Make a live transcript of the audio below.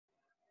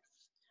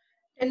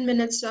10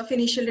 minutes of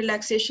initial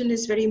relaxation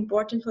is very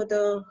important for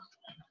the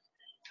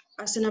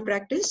asana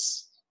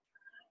practice.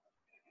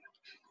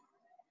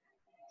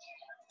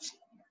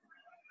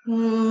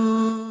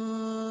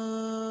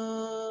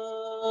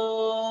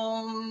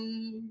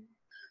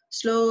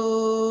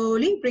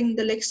 Slowly bring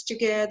the legs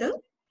together,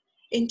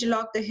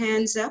 interlock the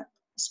hands up,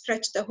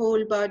 stretch the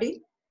whole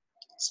body,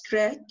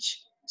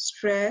 stretch,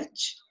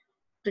 stretch,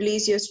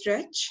 release your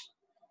stretch,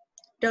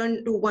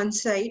 turn to one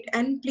side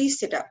and please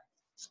sit up.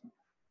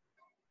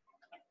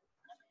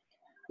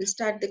 We'll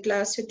start the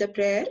class with the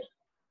prayer.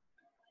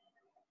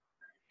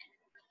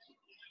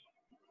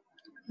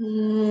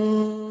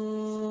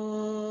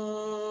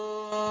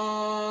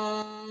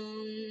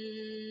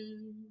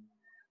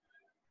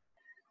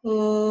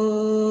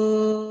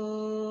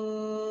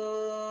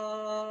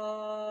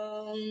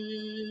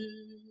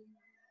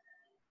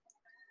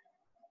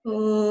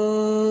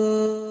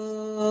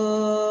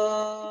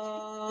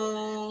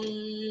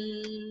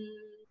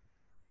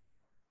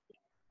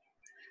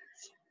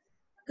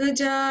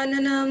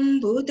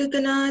 Gajananam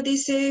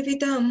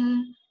bhutganadisevitam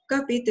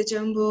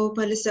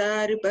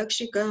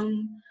kapitjambophalsaripakshikam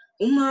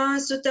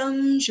umasutam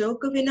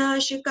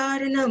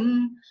shokavinashikaranam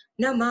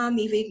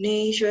namami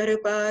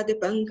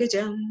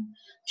vigneshwarapadpankajam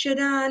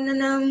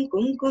shadananam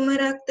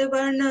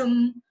kumkumaraktavarnam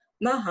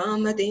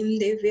mahamatim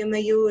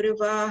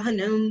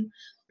divyamayurvahanam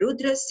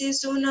rudrasya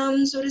sunam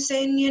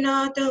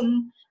surasainyanatham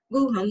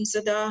guham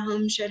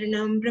sadaham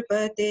sharanam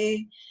prapate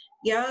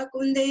ya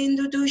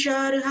kundendu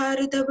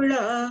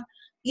tusharharitavla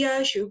या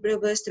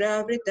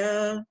शुभ्रवस्त्रावृता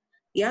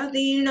या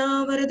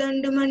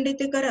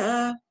वीणावरदण्डमण्डितकरा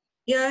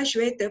या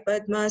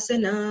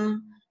श्वेतपद्मासना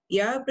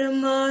या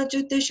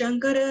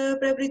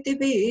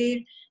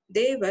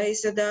ब्रह्माच्युतशङ्करप्रभृतिभिर्देवैः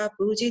सदा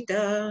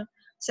पूजिता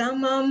सा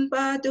मां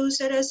पातु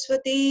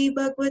सरस्वती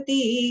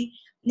भगवती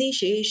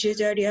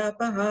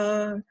निशेषजड्यापहा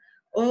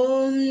ॐ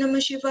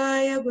नमः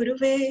शिवाय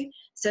गुरुवे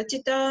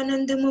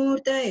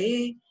सच्चिदानन्दमूर्तये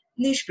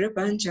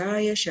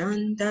निष्प्रपञ्चाय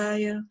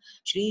शान्ताय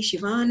श्री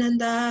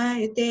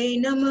शिवानन्दाय ते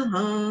नमः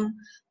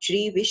श्री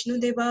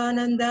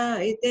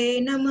विष्णुदेवानन्दाय ते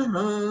नमः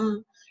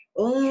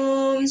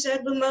ॐ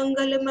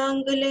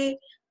सर्वमङ्गलमाङ्गल्ये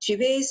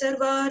शिवे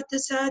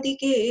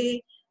सर्वार्थसाधिके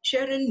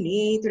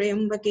शरण्ये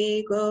त्र्यम्बके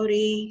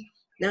गौरी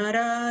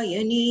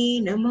नारायणी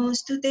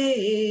नमोऽस्तुते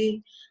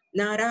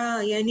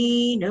नारायणी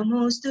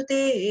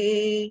नमोऽस्तुते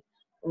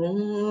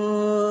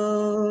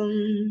ॐ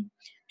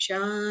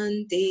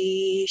शान्ति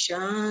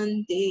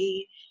शान्ति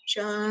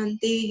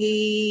Shanti.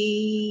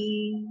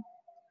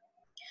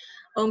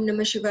 Om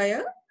Namah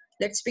Shivaya.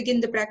 Let's begin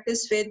the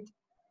practice with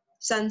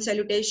sun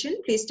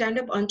salutation. Please stand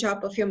up on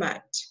top of your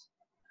mat.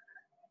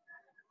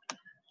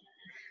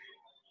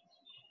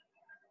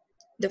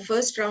 The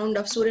first round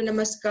of Surya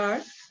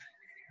Namaskar.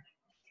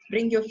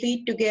 Bring your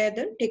feet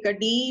together. Take a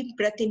deep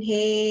breath.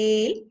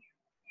 Inhale.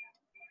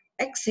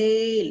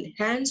 Exhale.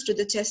 Hands to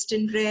the chest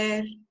in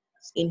prayer.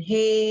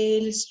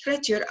 Inhale.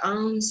 Stretch your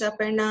arms up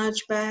and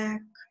arch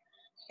back.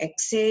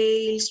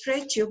 Exhale,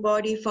 stretch your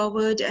body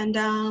forward and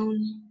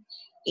down.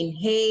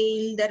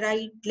 Inhale, the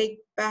right leg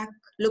back,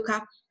 look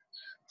up.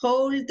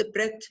 Hold the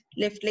breath,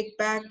 left leg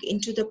back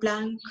into the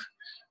plank.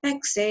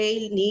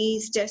 Exhale,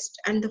 knees, chest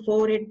and the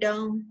forehead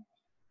down.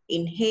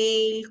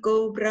 Inhale,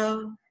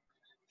 cobra.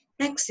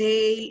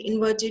 Exhale,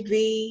 inverted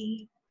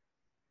V.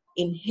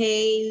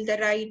 Inhale, the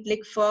right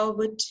leg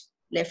forward,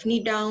 left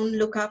knee down,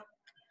 look up.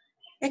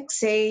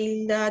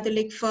 Exhale, the other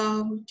leg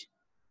forward.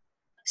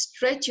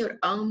 Stretch your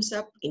arms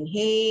up.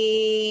 Inhale,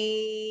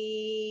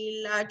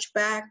 arch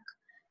back.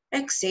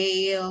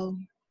 Exhale.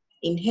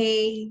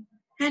 Inhale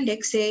and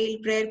exhale,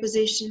 prayer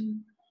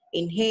position.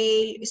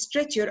 Inhale,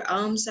 stretch your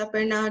arms up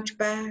and arch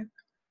back.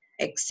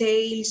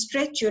 Exhale,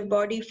 stretch your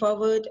body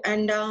forward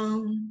and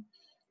down.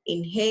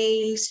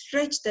 Inhale,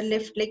 stretch the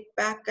left leg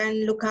back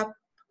and look up.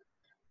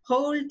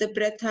 Hold the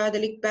breath, the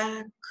leg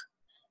back.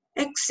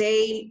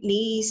 Exhale,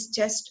 knees,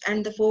 chest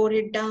and the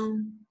forehead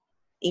down.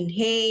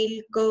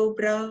 Inhale,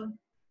 cobra.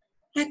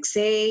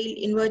 Exhale,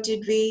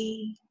 inverted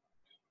V.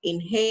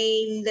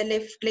 Inhale, the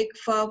left leg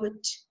forward.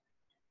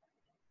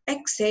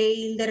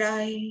 Exhale, the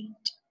right.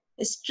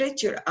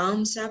 Stretch your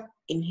arms up.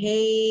 Inhale,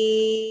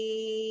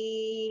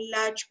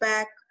 arch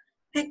back.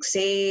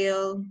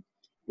 Exhale.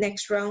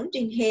 Next round,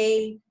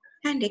 inhale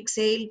and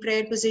exhale,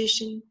 prayer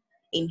position.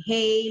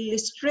 Inhale,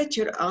 stretch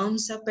your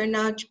arms up and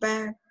arch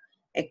back.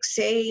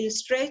 Exhale,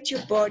 stretch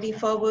your body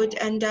forward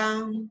and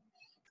down.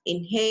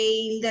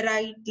 Inhale, the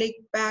right leg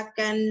back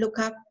and look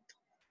up.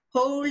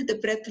 Hold the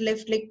breath,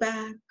 left leg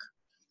back.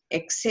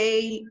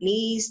 Exhale,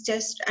 knees,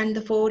 chest and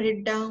the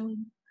forehead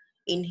down.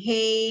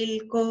 Inhale,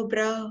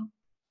 cobra.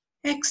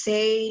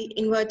 Exhale,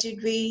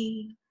 inverted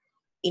V.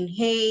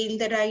 Inhale,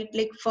 the right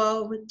leg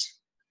forward.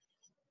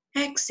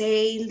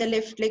 Exhale, the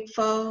left leg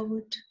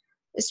forward.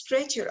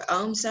 Stretch your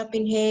arms up.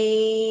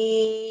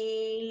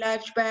 Inhale,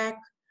 arch back.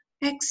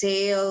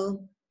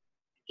 Exhale.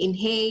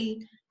 Inhale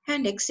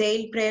and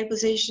exhale, prayer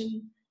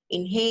position.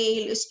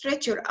 Inhale,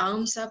 stretch your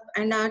arms up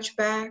and arch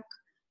back.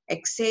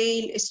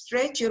 Exhale,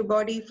 stretch your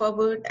body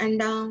forward and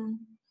down.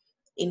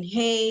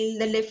 Inhale,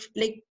 the left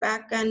leg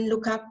back and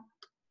look up.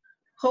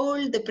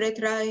 Hold the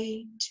breath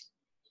right.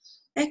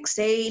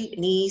 Exhale,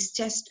 knees,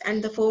 chest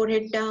and the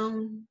forehead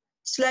down.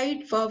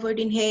 Slide forward,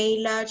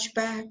 inhale, arch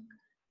back.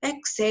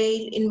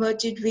 Exhale,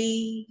 inverted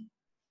V.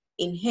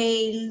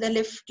 Inhale, the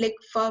left leg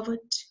forward.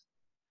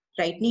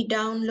 Right knee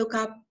down, look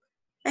up.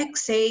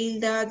 Exhale,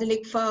 the other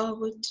leg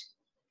forward.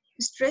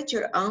 Stretch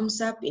your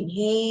arms up.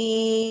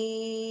 Inhale,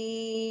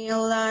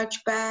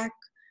 arch back.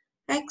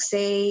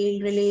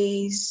 Exhale,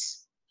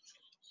 release.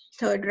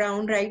 Third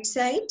round, right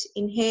side.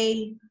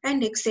 Inhale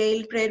and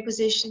exhale, prayer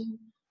position.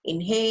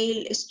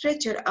 Inhale,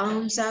 stretch your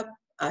arms up,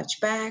 arch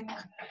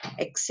back.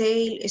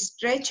 Exhale,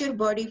 stretch your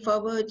body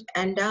forward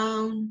and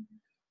down.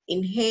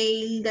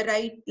 Inhale, the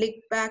right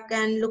leg back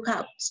and look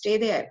up. Stay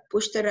there.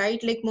 Push the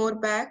right leg more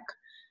back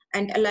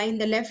and align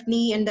the left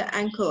knee and the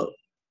ankle.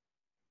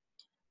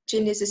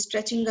 Chin is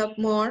stretching up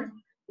more.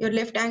 Your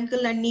left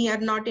ankle and knee are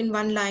not in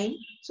one line.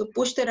 So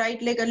push the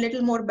right leg a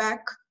little more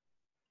back.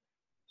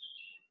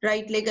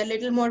 Right leg a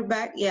little more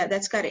back. Yeah,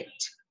 that's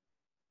correct.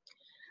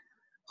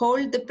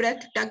 Hold the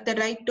breath, tuck the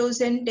right toes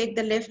in, take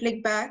the left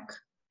leg back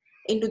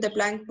into the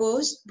plank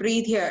pose.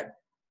 Breathe here.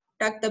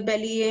 Tuck the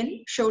belly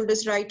in,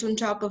 shoulders right on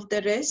top of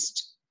the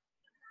wrist.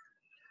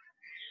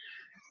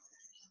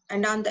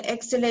 And on the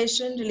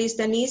exhalation, release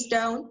the knees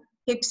down,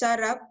 hips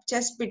are up,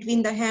 chest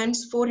between the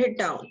hands, forehead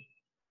down.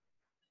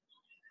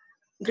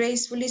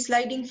 Gracefully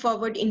sliding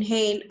forward,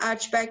 inhale,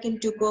 arch back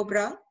into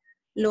cobra.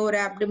 Lower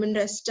abdomen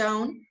rests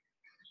down,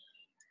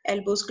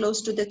 elbows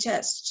close to the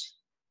chest.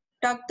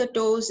 Tuck the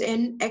toes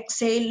in,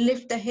 exhale,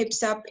 lift the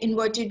hips up,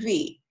 inverted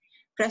V.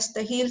 Press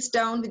the heels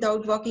down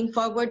without walking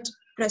forward.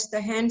 Press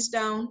the hands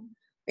down.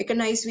 Make a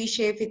nice V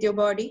shape with your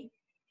body.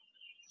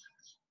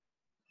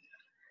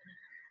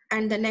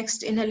 And the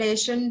next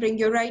inhalation, bring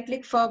your right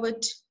leg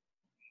forward.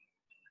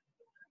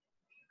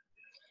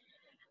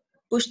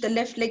 Push the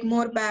left leg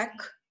more back.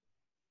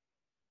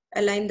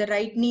 Align the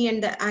right knee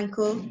and the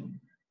ankle.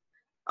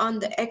 On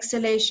the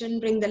exhalation,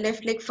 bring the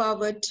left leg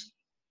forward.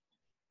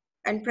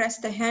 And press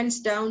the hands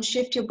down.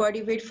 Shift your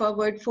body weight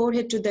forward,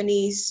 forehead to the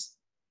knees.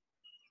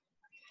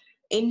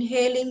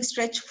 Inhaling,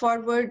 stretch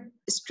forward,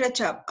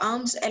 stretch up,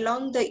 arms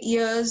along the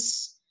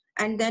ears,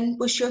 and then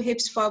push your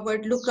hips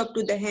forward, look up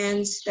to the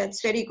hands.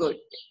 That's very good.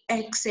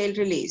 Exhale,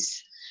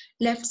 release.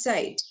 Left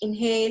side,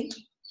 inhale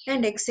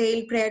and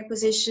exhale, prayer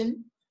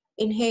position.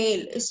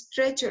 Inhale,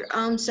 stretch your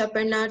arms up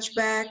and arch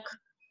back.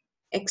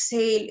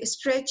 Exhale,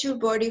 stretch your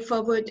body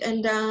forward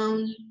and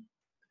down.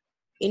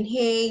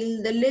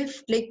 Inhale, the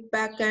lift leg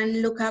back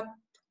and look up.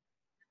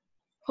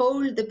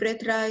 Hold the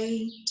breath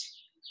right.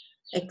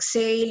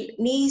 Exhale,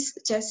 knees,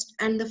 chest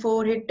and the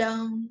forehead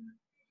down.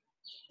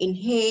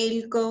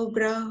 Inhale,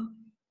 cobra.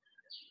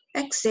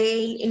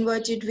 Exhale,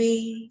 inverted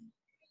V.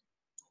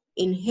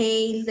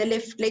 Inhale, the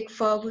left leg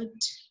forward.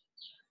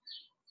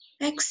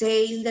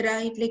 Exhale, the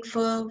right leg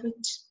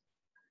forward.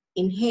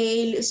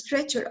 Inhale,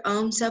 stretch your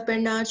arms up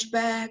and arch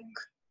back.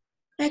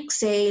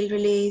 Exhale,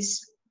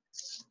 release.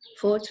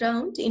 Fourth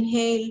round,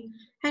 inhale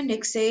and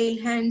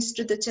exhale, hands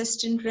to the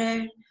chest in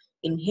prayer.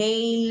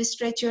 Inhale,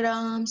 stretch your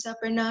arms up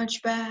and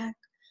arch back.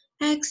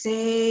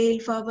 Exhale,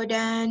 forward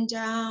and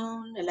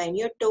down. Align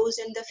your toes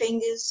and the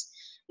fingers.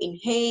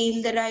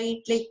 Inhale, the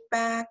right leg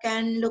back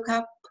and look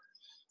up.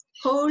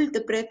 Hold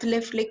the breath,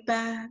 left leg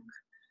back.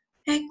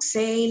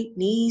 Exhale,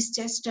 knees,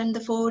 chest and the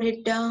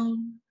forehead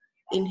down.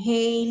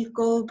 Inhale,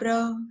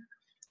 cobra.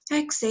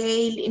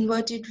 Exhale,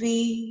 inverted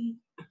V.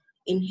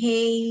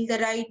 Inhale, the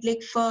right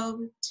leg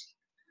forward.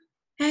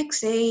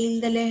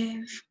 Exhale, the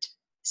left.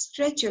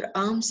 Stretch your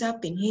arms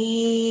up.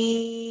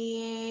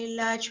 Inhale,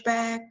 arch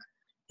back.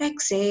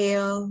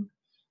 Exhale.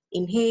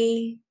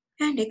 Inhale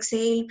and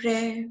exhale,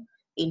 prayer.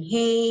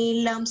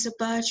 Inhale, arms up,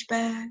 arch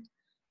back.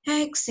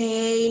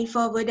 Exhale,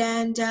 forward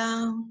and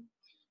down.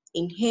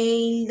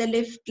 Inhale, the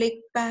left leg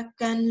back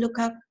and look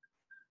up.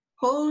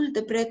 Hold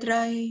the breath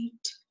right.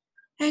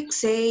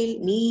 Exhale,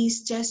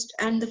 knees, chest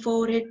and the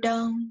forehead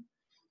down.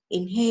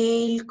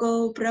 Inhale,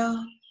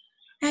 cobra.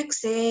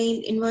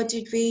 Exhale,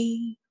 inverted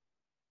V.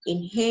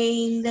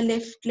 Inhale, the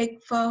left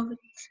leg forward,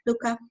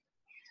 look up.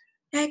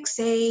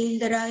 Exhale,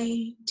 the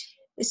right.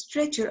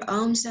 Stretch your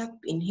arms up.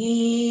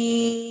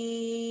 Inhale,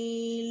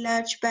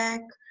 arch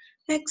back.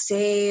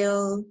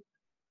 Exhale.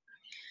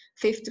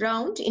 Fifth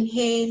round,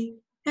 inhale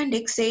and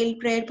exhale,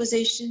 prayer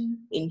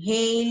position.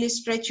 Inhale,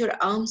 stretch your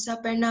arms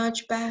up and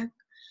arch back.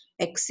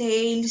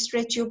 Exhale,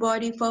 stretch your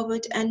body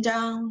forward and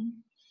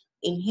down.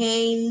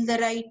 Inhale, the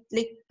right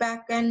leg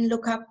back and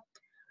look up.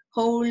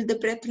 Hold the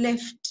breath,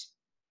 lift.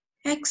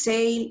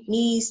 Exhale,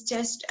 knees,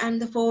 chest and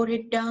the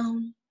forehead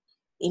down.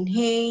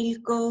 Inhale,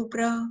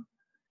 cobra.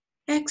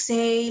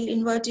 Exhale,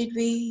 inverted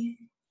V.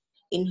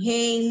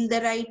 Inhale,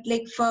 the right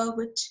leg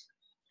forward.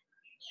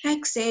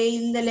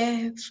 Exhale, the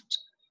left.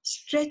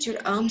 Stretch your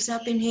arms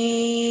up.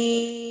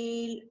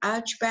 Inhale,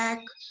 arch back.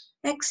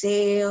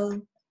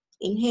 Exhale.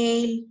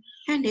 Inhale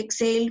and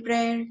exhale,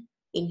 prayer.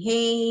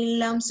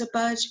 Inhale, arms up,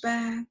 arch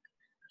back.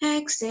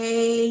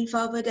 Exhale,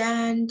 forward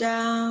and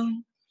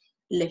down.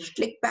 Left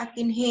leg back.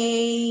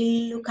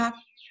 Inhale, look up.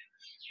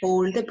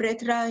 Hold the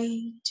breath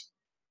right.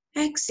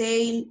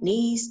 Exhale,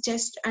 knees,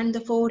 chest and the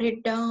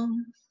forehead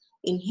down.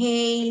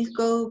 Inhale,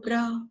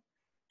 cobra.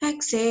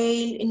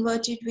 Exhale,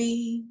 inverted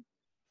V.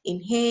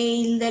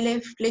 Inhale the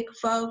left leg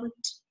forward.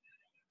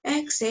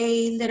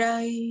 Exhale the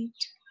right.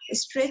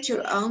 Stretch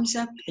your arms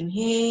up.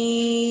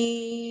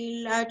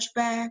 Inhale, arch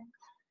back.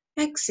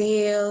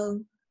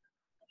 Exhale.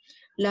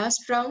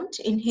 Last round.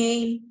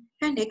 Inhale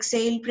and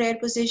exhale, prayer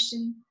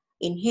position.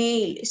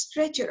 Inhale,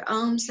 stretch your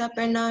arms up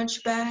and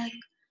arch back.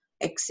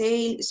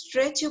 Exhale,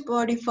 stretch your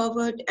body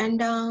forward and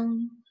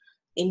down.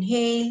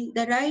 Inhale,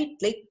 the right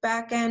leg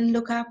back and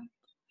look up.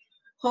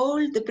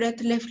 Hold the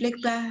breath, left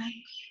leg back.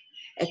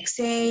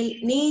 Exhale,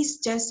 knees,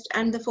 chest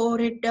and the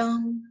forehead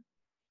down.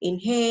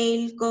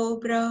 Inhale,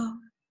 cobra.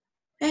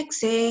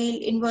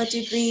 Exhale,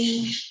 inverted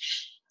V.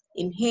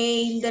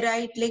 Inhale, the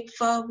right leg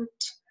forward.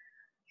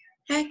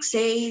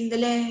 Exhale, the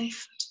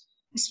left.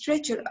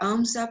 Stretch your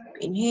arms up.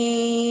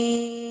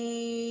 Inhale,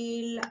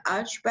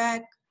 arch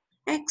back.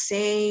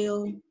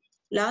 Exhale.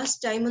 Last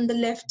time on the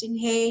left,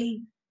 inhale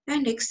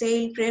and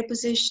exhale, prayer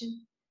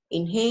position.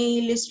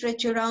 Inhale,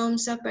 stretch your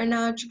arms up and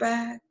arch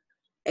back.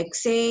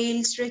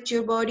 Exhale, stretch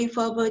your body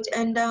forward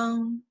and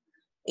down.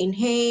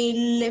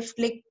 Inhale, left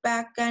leg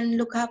back and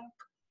look up.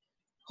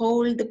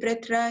 Hold the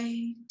breath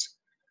right.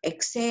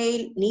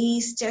 Exhale,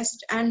 knees,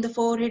 chest and the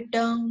forehead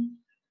down.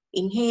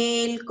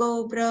 Inhale,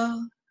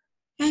 cobra.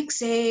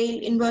 Exhale,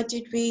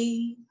 inverted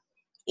V.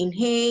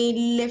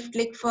 Inhale, left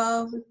leg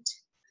forward.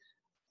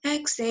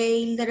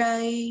 Exhale, the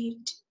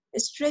right.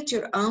 Stretch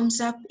your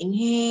arms up.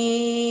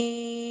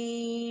 Inhale,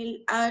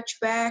 arch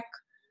back.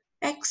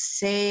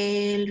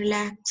 Exhale,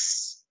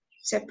 relax.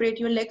 Separate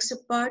your legs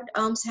apart,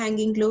 arms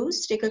hanging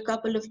loose. Take a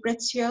couple of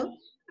breaths here.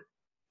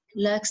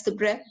 Relax the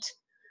breath.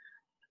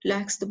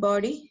 Relax the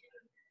body.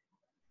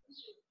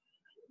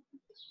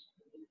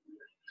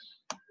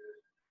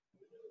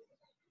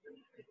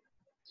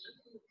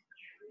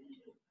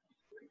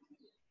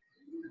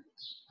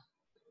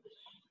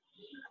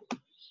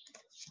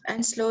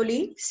 And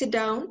slowly sit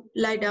down,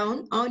 lie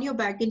down on your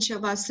back in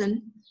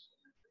Shavasana.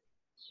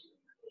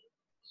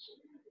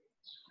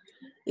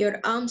 Your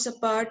arms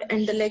apart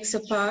and the legs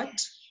apart.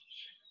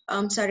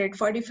 Arms are at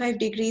 45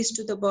 degrees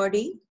to the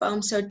body.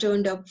 Palms are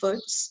turned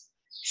upwards.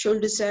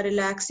 Shoulders are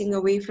relaxing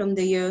away from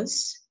the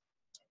ears.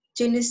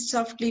 Chin is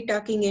softly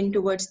tucking in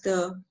towards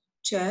the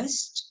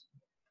chest.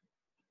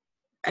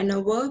 And now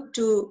work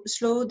to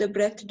slow the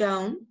breath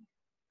down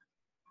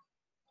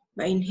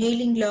by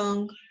inhaling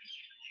long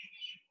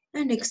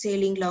and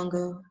exhaling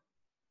longer.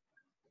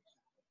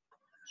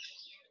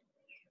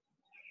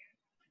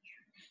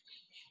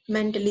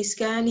 Mentally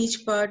scan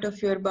each part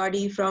of your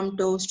body from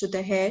toes to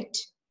the head.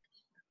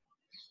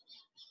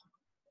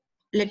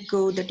 Let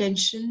go the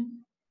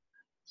tension.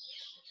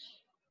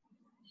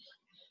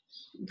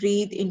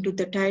 Breathe into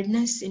the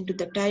tiredness, into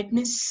the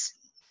tightness.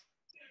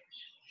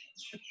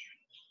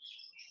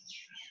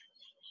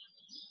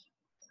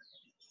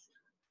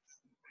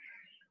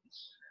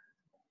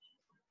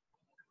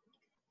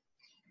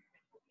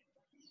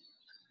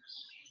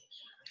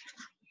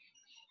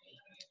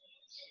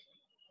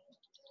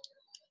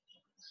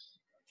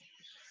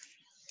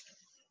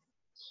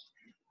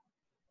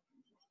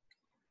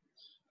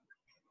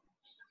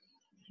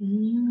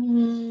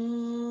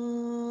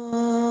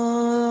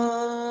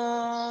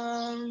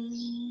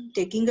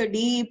 Taking a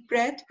deep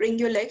breath, bring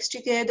your legs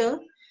together,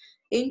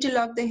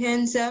 interlock the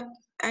hands up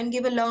and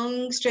give a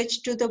long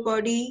stretch to the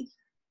body.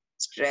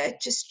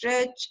 Stretch,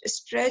 stretch,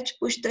 stretch,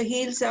 push the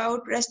heels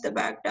out, press the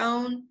back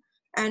down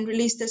and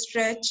release the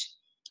stretch.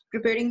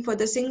 Preparing for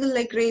the single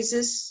leg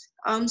raises,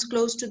 arms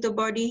close to the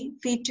body,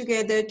 feet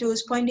together,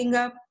 toes pointing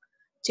up,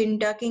 chin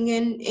tucking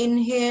in.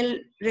 Inhale,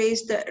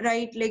 raise the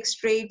right leg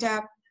straight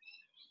up.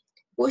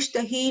 Push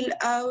the heel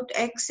out,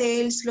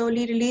 exhale,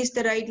 slowly release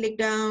the right leg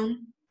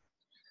down.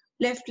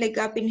 Left leg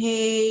up,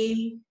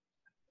 inhale.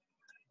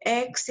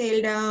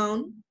 Exhale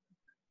down.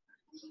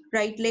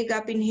 Right leg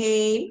up,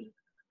 inhale.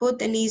 Both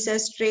the knees are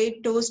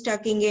straight, toes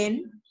tucking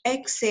in.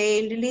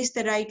 Exhale, release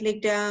the right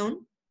leg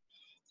down.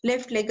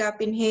 Left leg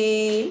up,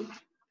 inhale.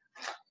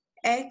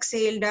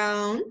 Exhale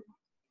down.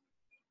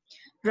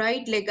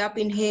 Right leg up,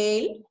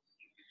 inhale.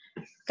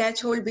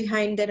 Catch hold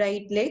behind the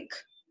right leg.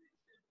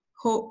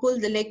 Pull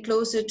the leg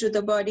closer to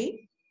the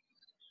body.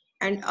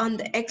 And on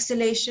the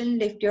exhalation,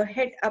 lift your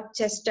head up,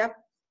 chest up.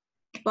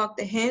 Walk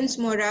the hands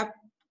more up,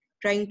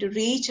 trying to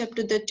reach up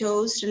to the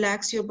toes.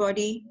 Relax your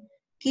body.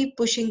 Keep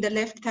pushing the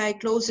left thigh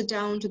closer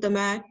down to the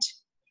mat.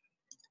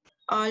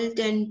 All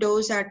 10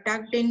 toes are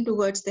tucked in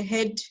towards the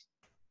head.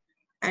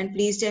 And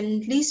please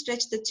gently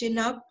stretch the chin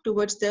up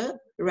towards the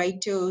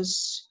right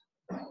toes.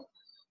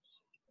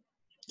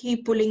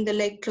 Keep pulling the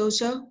leg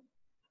closer.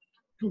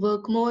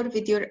 Work more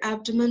with your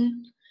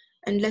abdomen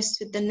and less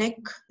with the neck.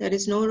 There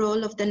is no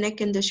roll of the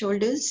neck and the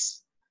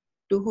shoulders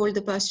to hold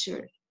the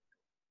posture.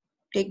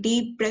 Take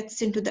deep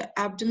breaths into the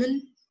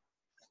abdomen.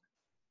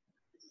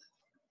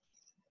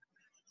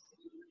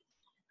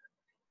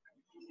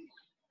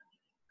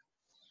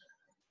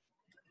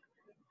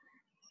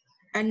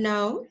 And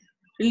now,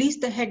 release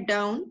the head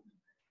down.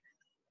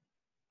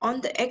 On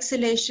the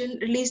exhalation,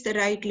 release the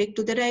right leg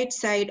to the right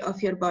side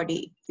of your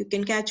body. You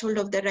can catch hold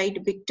of the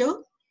right big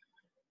toe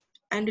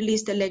and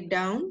release the leg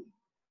down.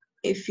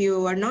 If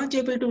you are not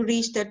able to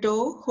reach the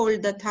toe,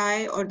 hold the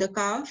thigh or the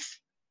calf.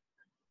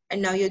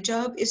 And now your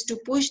job is to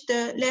push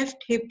the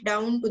left hip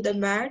down to the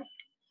mat.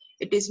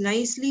 It is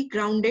nicely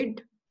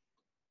grounded.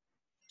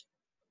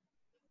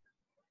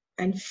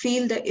 And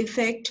feel the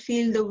effect,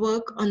 feel the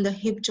work on the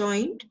hip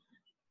joint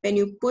when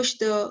you push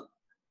the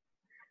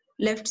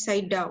left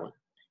side down.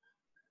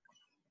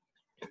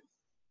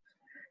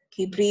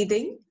 Keep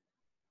breathing.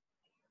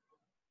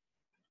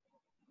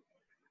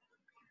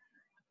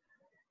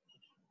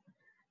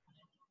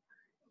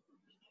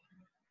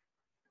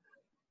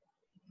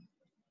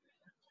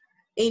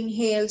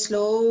 Inhale,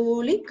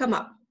 slowly come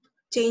up.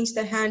 Change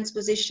the hand's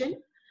position.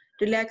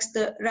 Relax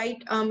the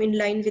right arm in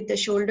line with the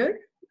shoulder.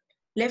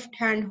 Left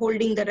hand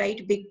holding the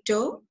right big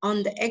toe.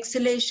 On the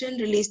exhalation,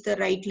 release the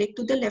right leg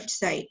to the left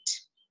side.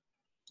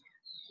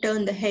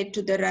 Turn the head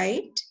to the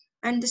right,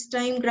 and this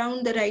time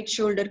ground the right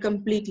shoulder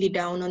completely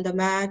down on the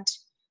mat.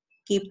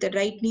 Keep the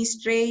right knee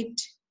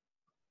straight.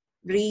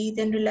 Breathe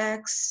and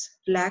relax.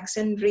 Relax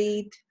and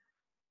breathe.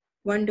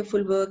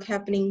 Wonderful work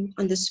happening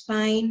on the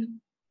spine.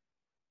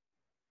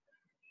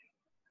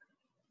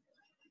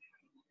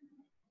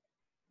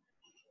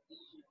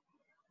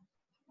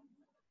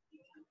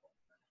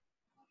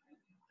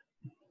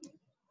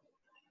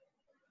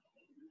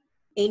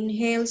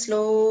 Inhale,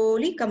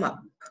 slowly come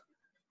up.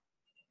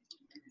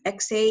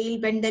 Exhale,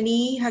 bend the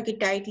knee, hug it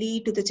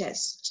tightly to the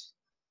chest.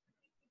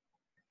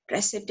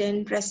 Press it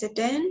in, press it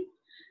in.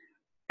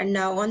 And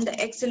now on the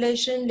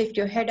exhalation, lift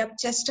your head up,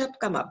 chest up,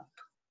 come up.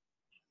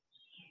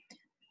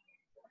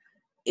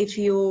 If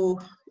you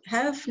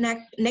have neck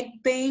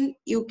pain,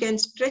 you can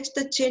stretch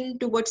the chin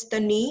towards the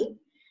knee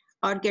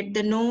or get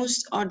the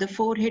nose or the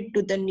forehead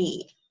to the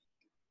knee.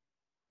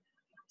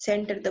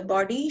 Center the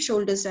body,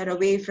 shoulders are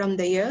away from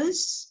the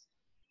ears.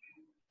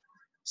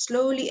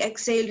 Slowly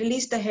exhale,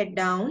 release the head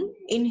down.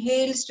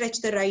 Inhale, stretch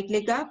the right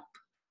leg up.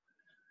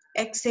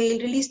 Exhale,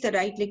 release the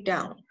right leg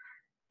down.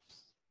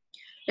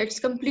 Let's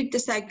complete the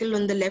cycle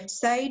on the left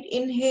side.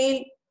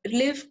 Inhale,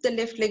 lift the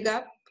left leg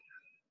up.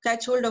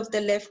 Catch hold of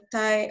the left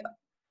thigh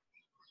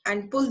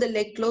and pull the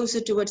leg closer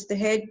towards the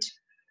head.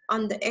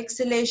 On the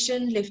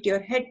exhalation, lift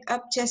your head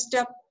up, chest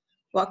up.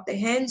 Walk the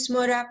hands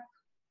more up.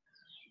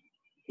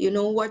 You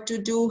know what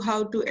to do,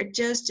 how to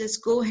adjust.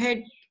 Just go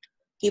ahead.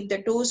 Keep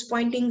the toes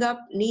pointing up.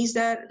 Knees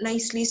are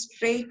nicely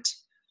straight.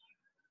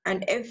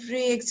 And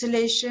every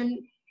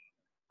exhalation,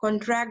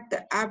 contract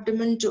the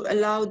abdomen to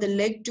allow the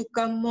leg to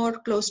come more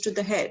close to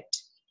the head.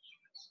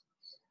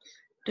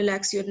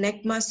 Relax your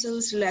neck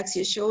muscles, relax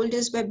your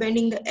shoulders by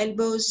bending the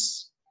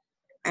elbows,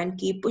 and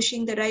keep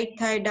pushing the right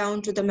thigh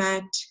down to the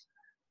mat.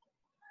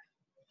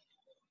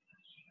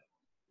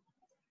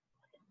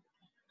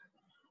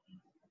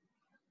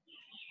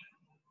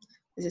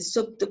 This is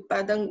Supta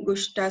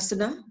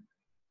Padangusthasana.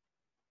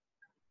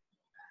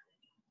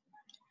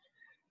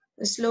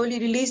 Slowly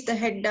release the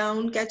head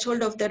down, catch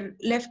hold of the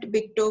left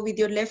big toe with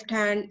your left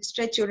hand,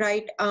 stretch your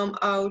right arm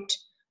out.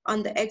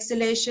 On the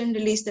exhalation,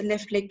 release the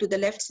left leg to the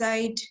left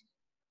side.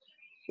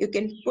 You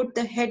can put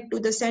the head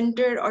to the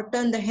center or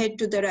turn the head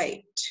to the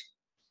right.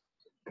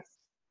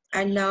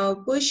 And now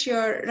push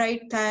your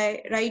right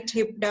thigh, right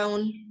hip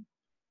down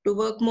to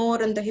work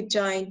more on the hip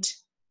joint.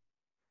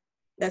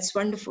 That's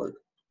wonderful.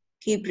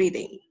 Keep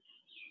breathing.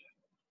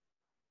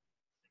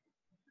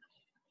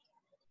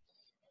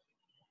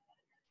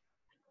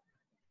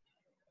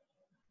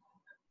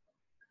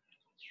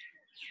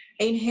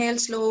 Inhale,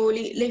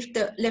 slowly lift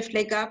the left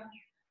leg up,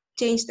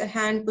 change the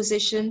hand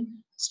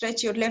position,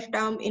 stretch your left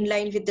arm in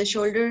line with the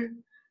shoulder,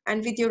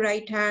 and with your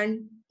right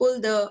hand, pull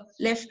the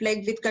left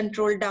leg with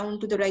control down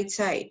to the right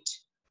side.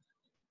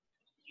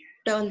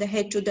 Turn the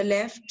head to the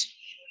left.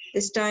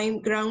 This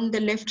time, ground the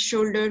left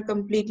shoulder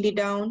completely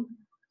down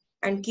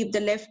and keep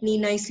the left knee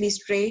nicely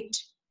straight.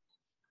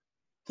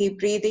 Keep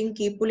breathing,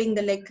 keep pulling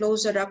the leg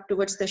closer up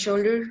towards the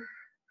shoulder,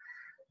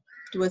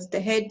 towards the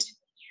head.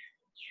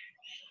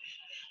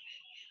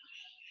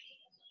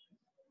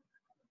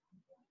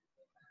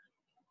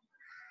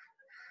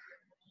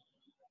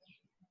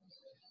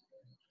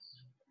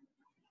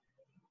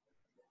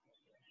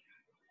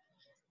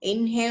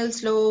 Inhale,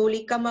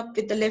 slowly come up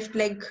with the left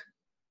leg.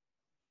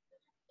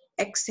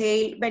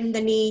 Exhale, bend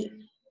the knee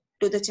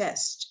to the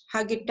chest.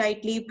 Hug it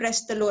tightly,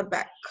 press the lower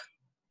back.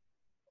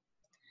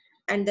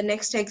 And the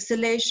next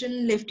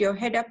exhalation, lift your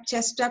head up,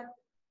 chest up,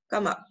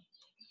 come up.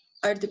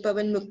 Ardha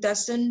Pavan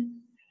Muktasana.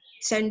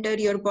 Center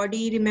your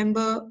body.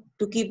 Remember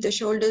to keep the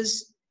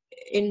shoulders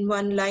in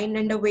one line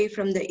and away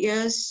from the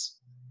ears.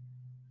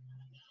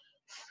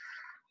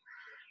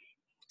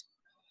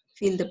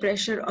 Feel the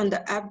pressure on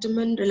the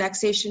abdomen,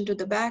 relaxation to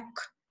the back.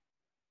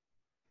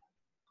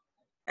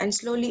 And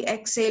slowly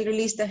exhale,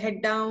 release the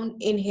head down.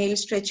 Inhale,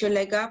 stretch your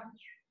leg up.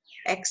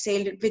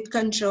 Exhale with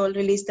control,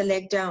 release the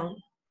leg down.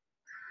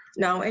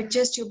 Now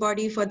adjust your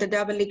body for the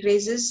double leg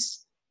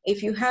raises.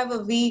 If you have a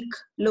weak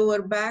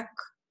lower back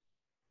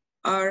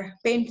or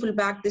painful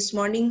back this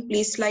morning,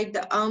 please slide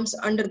the arms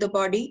under the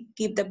body.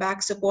 Keep the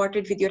back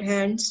supported with your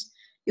hands.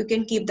 You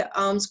can keep the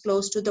arms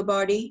close to the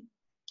body.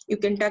 You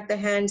can tuck the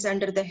hands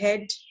under the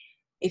head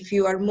If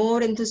you are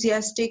more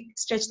enthusiastic,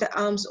 stretch the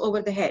arms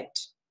over the head.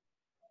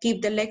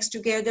 Keep the legs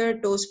together,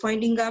 toes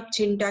pointing up,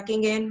 chin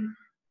tucking in.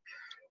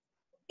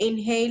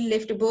 Inhale,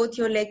 lift both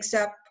your legs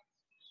up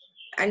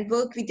and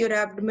work with your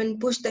abdomen.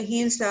 Push the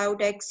heels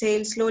out.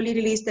 Exhale, slowly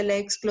release the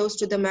legs close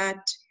to the mat.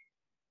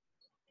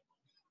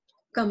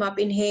 Come up,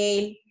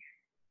 inhale.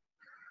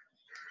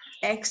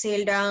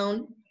 Exhale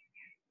down.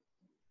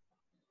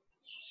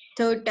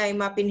 Third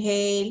time up,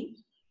 inhale.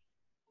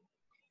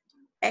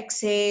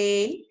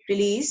 Exhale,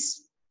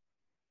 release.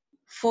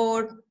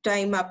 Fourth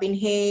time up,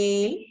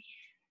 inhale.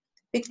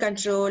 With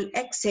control,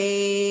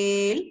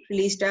 exhale,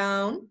 release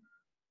down.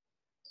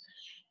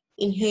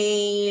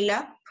 Inhale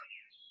up.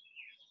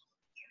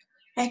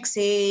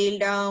 Exhale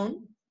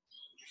down.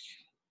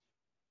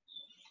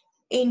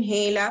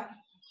 Inhale up.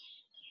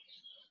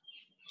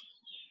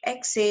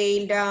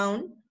 Exhale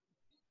down.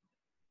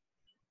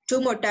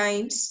 Two more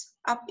times.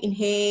 Up,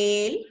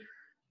 inhale.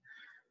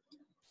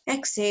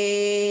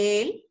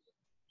 Exhale.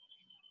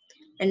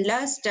 And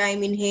last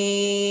time,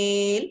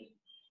 inhale.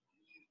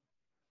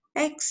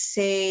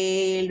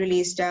 Exhale,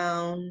 release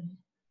down.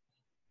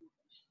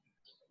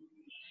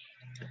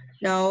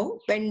 Now,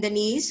 bend the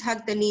knees,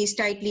 hug the knees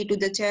tightly to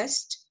the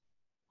chest.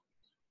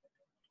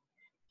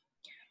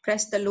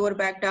 Press the lower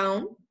back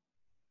down.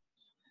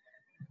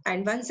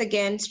 And once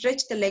again,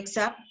 stretch the legs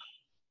up.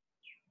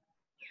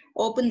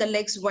 Open the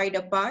legs wide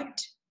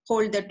apart.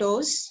 Hold the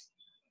toes.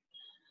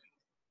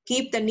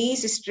 Keep the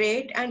knees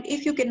straight. And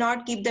if you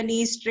cannot keep the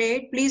knees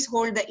straight, please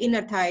hold the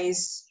inner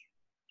thighs.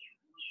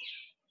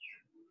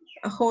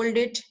 Hold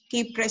it.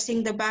 Keep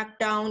pressing the back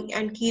down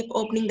and keep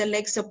opening the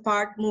legs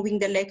apart, moving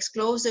the legs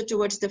closer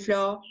towards the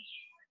floor.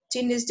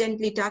 Chin is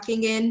gently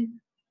tucking in.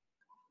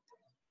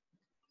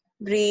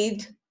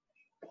 Breathe.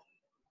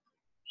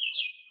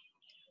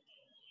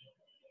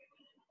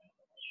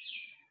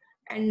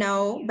 And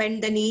now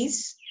bend the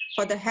knees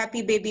for the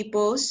happy baby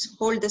pose.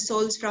 Hold the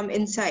soles from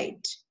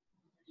inside.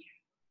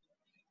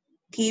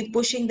 Keep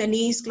pushing the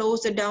knees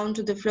closer down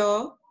to the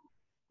floor.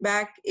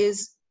 Back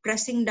is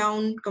pressing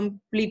down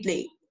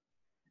completely.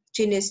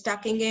 Chin is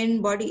tucking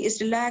in, body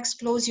is relaxed.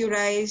 Close your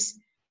eyes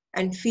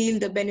and feel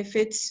the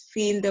benefits,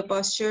 feel the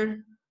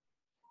posture.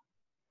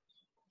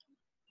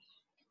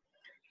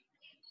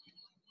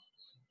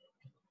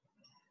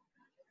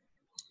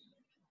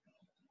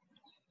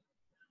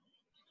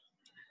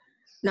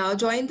 Now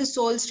join the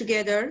soles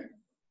together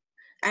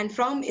and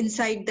from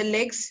inside the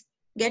legs,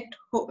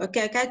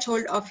 catch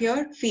hold of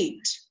your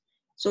feet.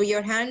 So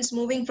your hands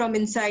moving from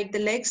inside the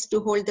legs to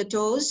hold the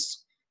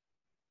toes.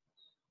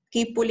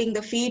 Keep pulling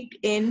the feet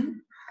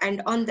in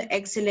and on the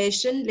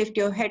exhalation, lift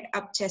your head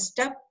up, chest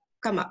up,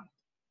 come up.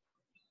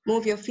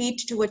 Move your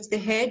feet towards the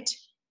head.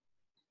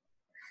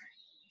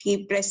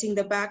 Keep pressing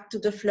the back to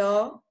the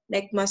floor.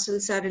 Neck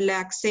muscles are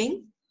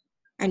relaxing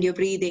and you're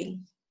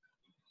breathing.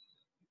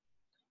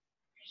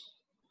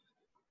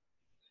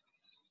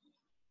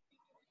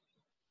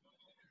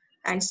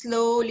 And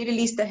slowly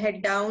release the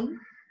head down,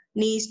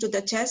 knees to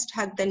the chest,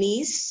 hug the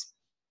knees.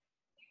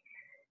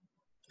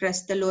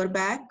 Press the lower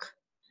back.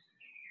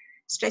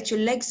 Stretch your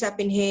legs up,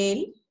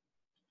 inhale.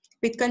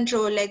 With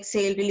control,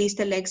 exhale, release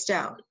the legs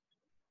down.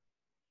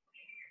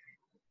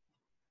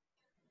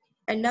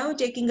 And now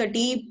taking a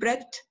deep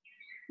breath,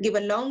 give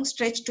a long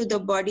stretch to the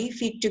body,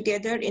 feet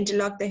together,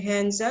 interlock the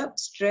hands up,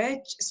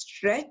 stretch,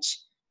 stretch.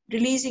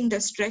 Releasing the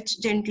stretch,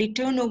 gently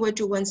turn over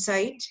to one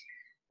side.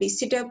 Please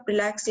sit up,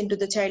 relax into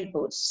the child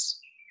pose.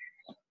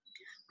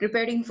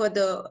 Preparing for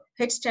the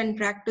headstand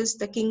practice,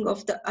 the king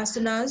of the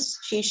asanas,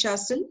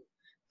 Shirshasana.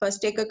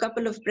 First, take a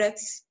couple of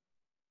breaths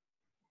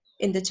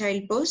in the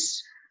child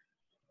pose.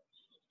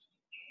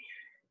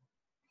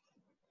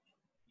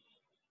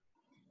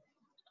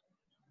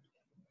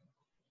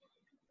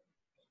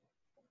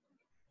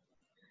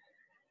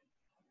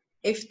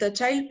 If the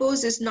child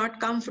pose is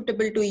not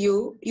comfortable to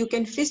you, you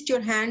can fist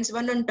your hands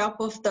one on top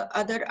of the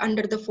other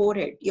under the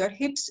forehead. Your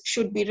hips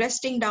should be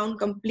resting down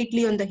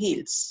completely on the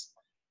heels.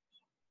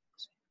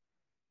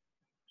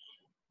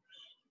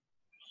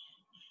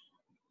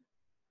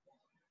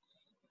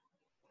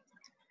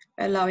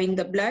 Allowing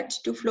the blood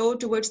to flow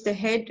towards the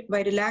head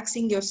by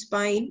relaxing your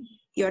spine,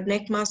 your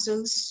neck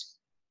muscles.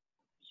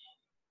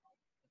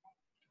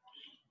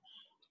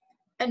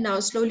 And now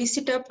slowly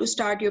sit up to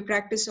start your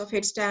practice of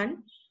headstand.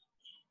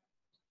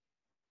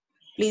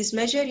 Please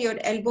measure your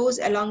elbows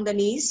along the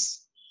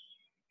knees.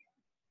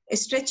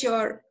 Stretch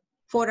your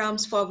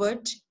forearms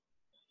forward.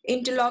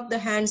 Interlock the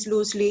hands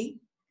loosely.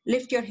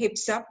 Lift your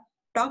hips up.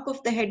 Top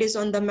of the head is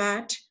on the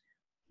mat.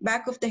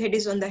 Back of the head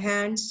is on the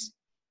hands.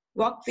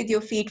 Walk with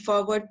your feet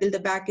forward till the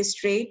back is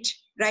straight.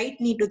 Right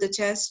knee to the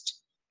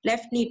chest.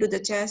 Left knee to the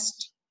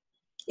chest.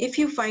 If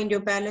you find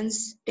your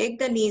balance, take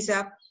the knees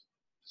up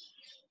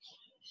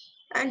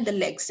and the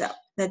legs up.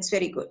 That's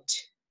very good.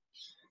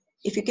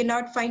 If you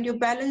cannot find your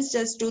balance,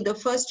 just do the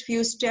first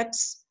few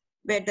steps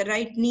where the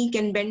right knee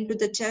can bend to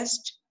the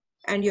chest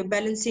and you're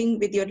balancing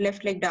with your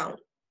left leg down.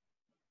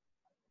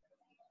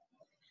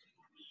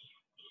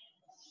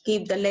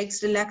 Keep the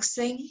legs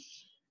relaxing,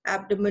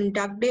 abdomen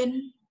tucked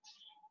in.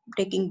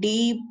 Taking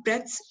deep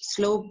breaths,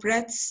 slow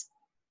breaths,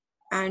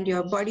 and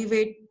your body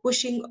weight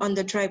pushing on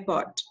the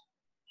tripod.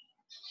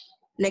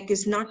 Neck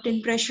is not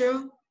in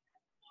pressure.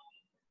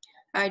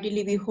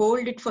 Ideally, we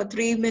hold it for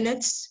 3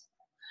 minutes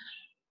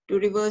to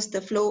reverse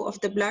the flow of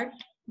the blood,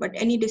 but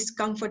any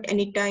discomfort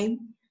anytime,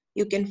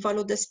 you can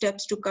follow the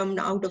steps to come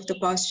out of the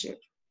posture.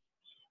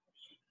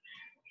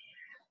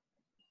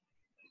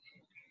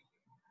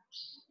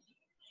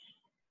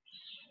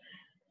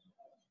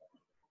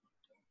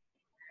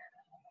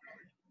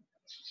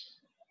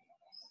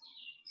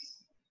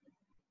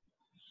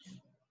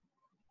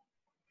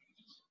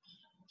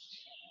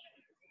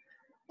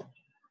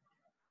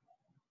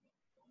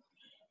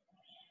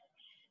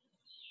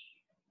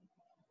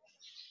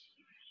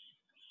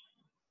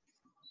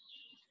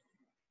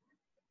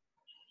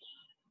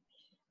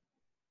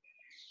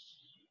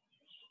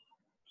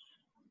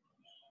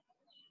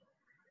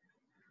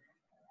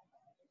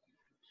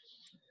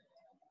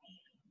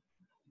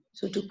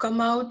 So to come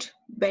out,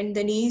 bend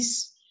the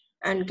knees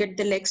and get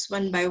the legs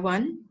one by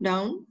one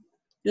down.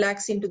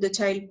 Relax into the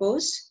child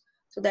pose.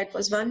 So that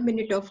was 1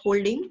 minute of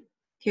holding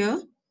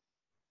here.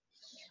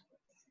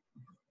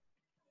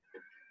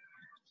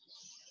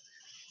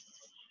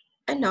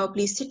 And now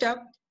please sit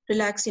up,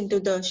 relax into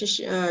the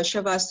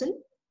Shavasana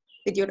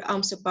with your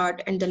arms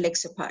apart and the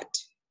legs apart.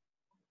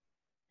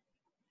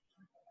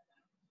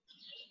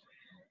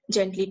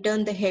 Gently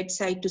turn the head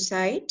side to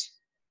side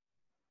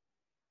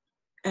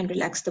and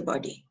relax the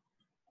body.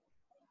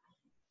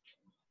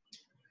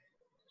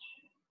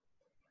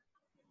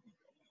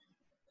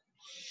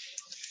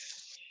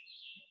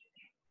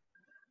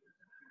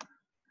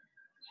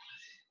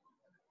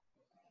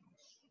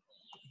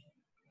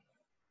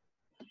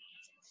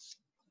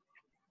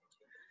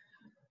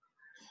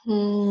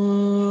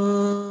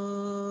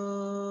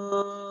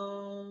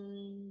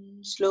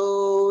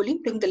 Slowly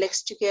bring the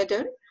legs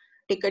together.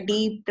 Take a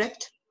deep breath.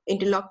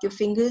 Interlock your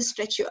fingers.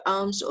 Stretch your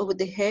arms over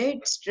the head.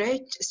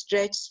 Stretch,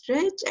 stretch,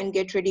 stretch, and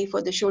get ready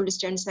for the shoulder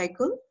stand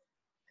cycle.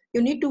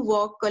 You need to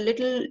walk a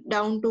little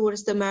down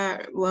towards the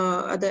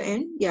other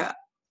end. Yeah.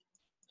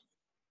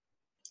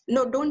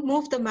 No, don't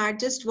move the mat.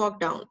 Just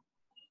walk down.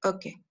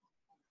 Okay.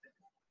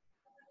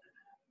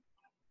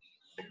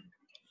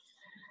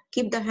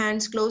 Keep the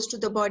hands close to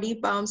the body,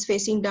 palms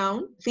facing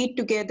down, feet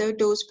together,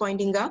 toes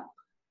pointing up,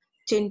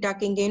 chin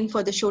tucking in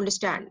for the shoulder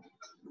stand.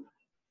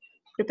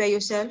 Prepare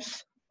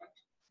yourself.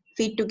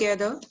 Feet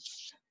together.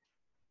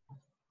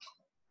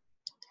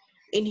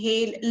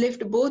 Inhale,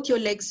 lift both your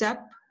legs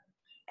up.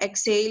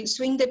 Exhale,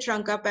 swing the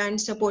trunk up and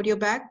support your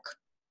back.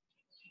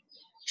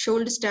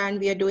 Shoulder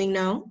stand we are doing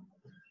now.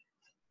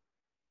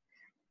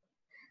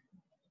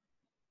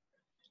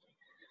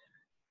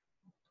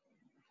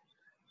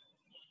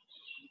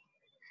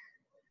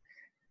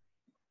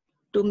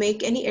 To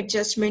make any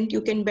adjustment,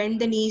 you can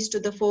bend the knees to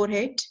the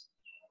forehead.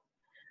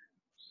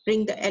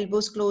 Bring the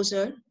elbows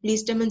closer.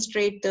 Please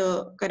demonstrate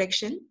the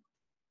correction.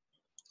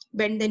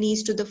 Bend the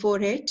knees to the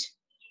forehead.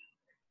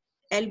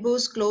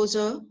 Elbows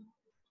closer.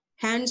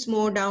 Hands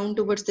more down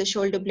towards the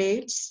shoulder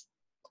blades.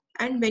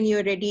 And when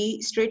you're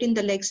ready, straighten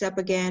the legs up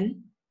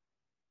again.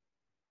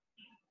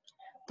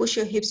 Push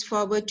your hips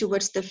forward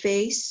towards the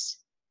face.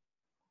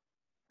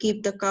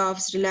 Keep the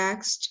calves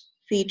relaxed,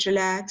 feet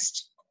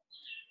relaxed.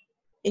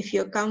 If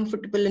you're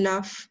comfortable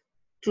enough,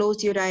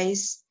 close your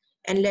eyes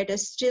and let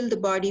us still the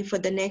body for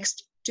the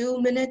next 2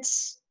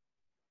 minutes.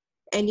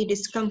 Any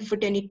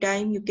discomfort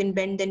anytime, you can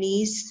bend the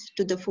knees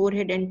to the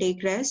forehead and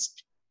take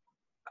rest,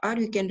 or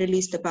you can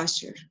release the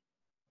posture.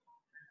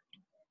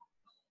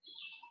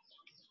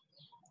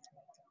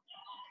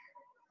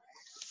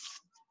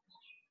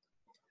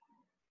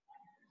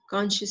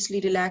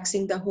 Consciously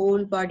relaxing the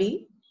whole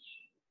body.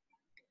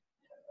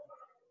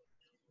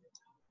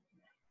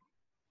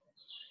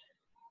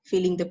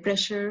 Feeling the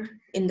pressure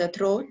in the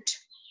throat.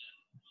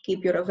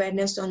 Keep your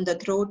awareness on the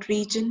throat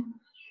region.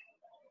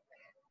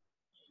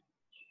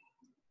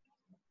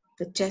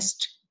 The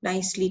chest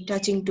nicely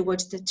touching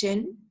towards the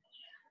chin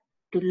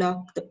to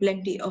lock the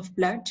plenty of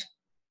blood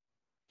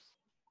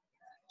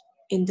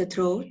in the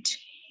throat,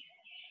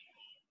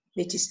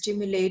 which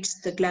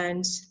stimulates the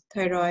glands,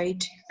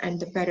 thyroid and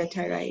the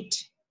parathyroid.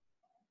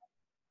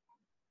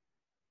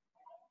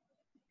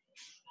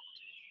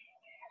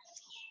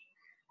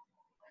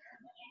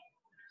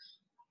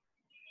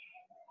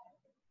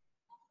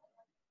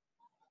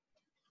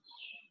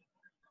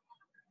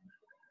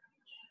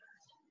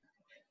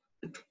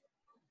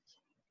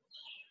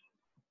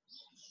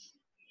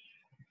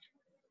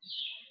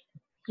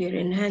 We are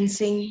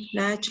enhancing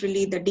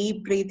naturally the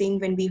deep breathing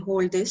when we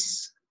hold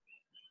this.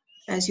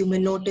 As you may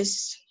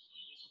notice,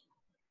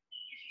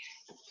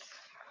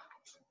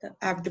 the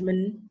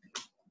abdomen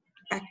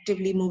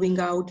actively moving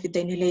out with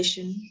the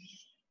inhalation.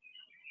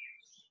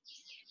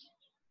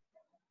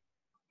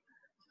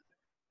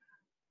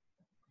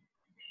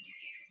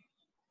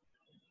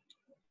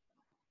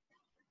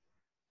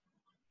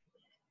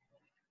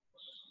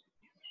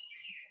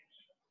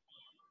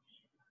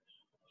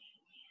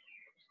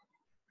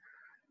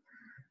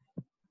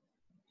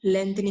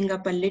 Lengthening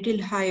up a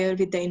little higher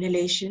with the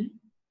inhalation.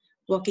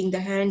 Walking the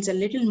hands a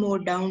little more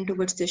down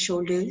towards the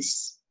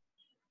shoulders.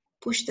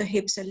 Push the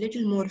hips a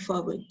little more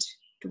forward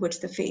towards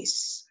the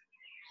face.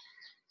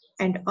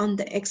 And on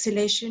the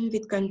exhalation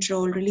with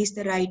control, release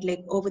the right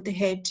leg over the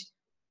head,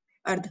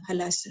 Ardha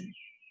Halasana.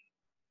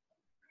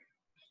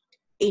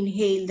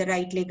 Inhale the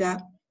right leg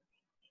up.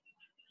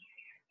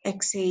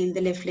 Exhale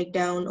the left leg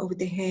down over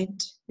the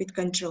head with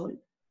control.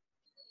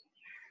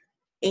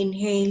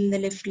 Inhale the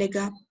left leg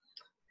up.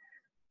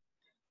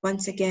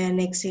 Once again,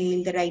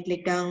 exhale the right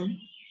leg down.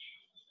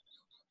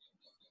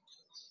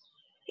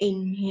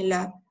 Inhale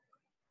up.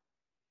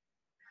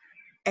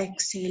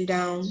 Exhale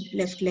down,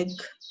 left leg.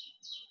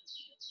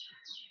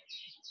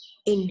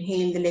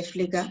 Inhale the left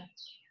leg up.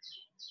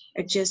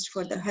 Adjust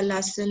for the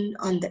halasana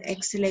on the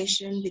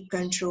exhalation with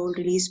control.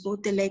 Release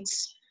both the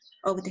legs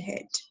over the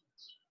head.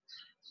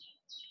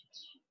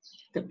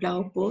 The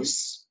plow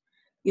pose.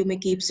 You may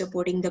keep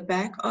supporting the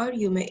back or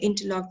you may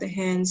interlock the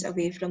hands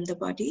away from the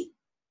body.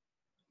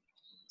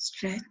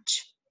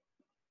 Stretch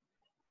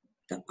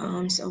the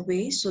arms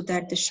away so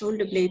that the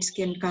shoulder blades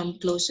can come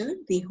closer.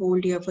 We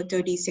hold here for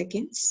 30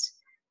 seconds.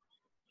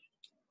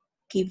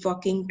 Keep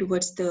walking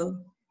towards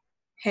the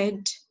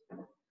head.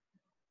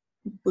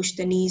 Push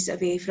the knees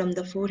away from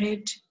the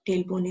forehead.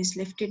 Tailbone is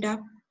lifted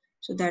up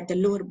so that the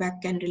lower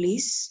back can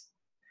release.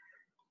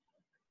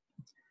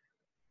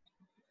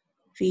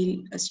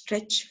 Feel a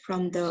stretch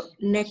from the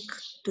neck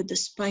to the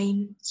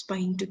spine,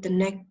 spine to the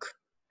neck.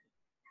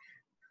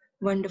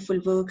 Wonderful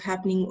work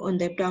happening on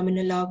the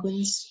abdominal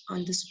organs,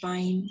 on the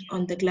spine,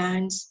 on the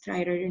glands,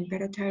 thyroid and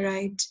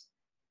parathyroid.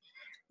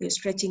 We're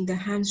stretching the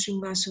hamstring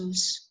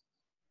muscles.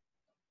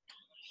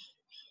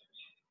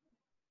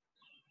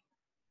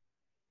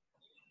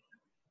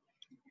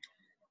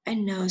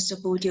 And now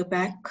support your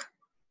back.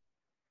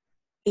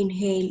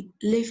 Inhale,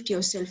 lift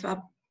yourself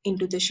up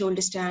into the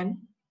shoulder stand.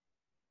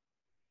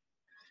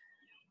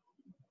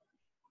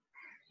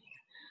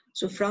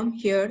 So from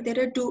here, there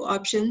are two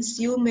options.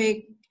 You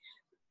may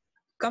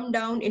come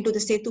down into the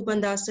Setu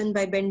Bandhasana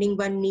by bending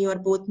one knee or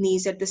both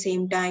knees at the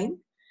same time.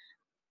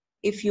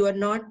 If you are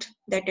not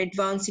that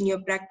advanced in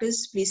your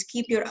practice, please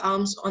keep your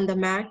arms on the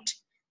mat.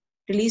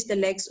 Release the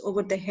legs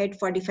over the head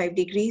 45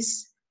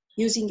 degrees.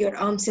 Using your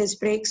arms as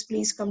brakes,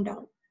 please come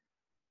down.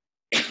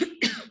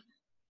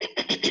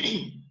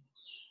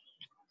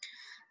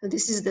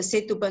 This is the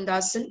Setu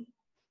Bandhasana.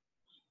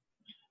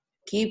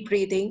 Keep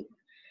breathing.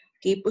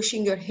 Keep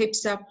pushing your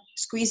hips up,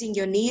 squeezing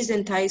your knees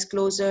and thighs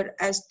closer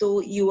as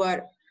though you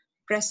are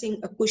pressing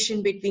a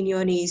cushion between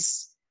your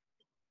knees.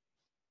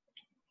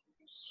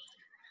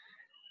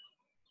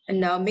 And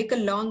now make a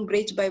long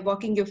bridge by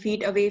walking your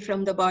feet away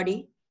from the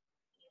body.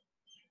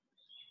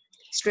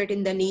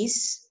 Straighten the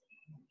knees.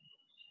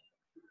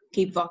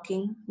 Keep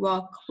walking.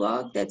 Walk,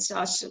 walk. That's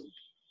awesome.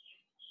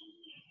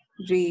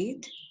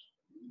 Breathe.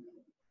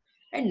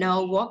 And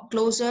now walk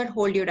closer.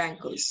 Hold your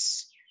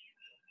ankles.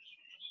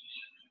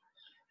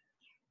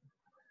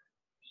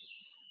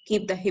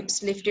 Keep the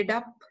hips lifted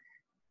up.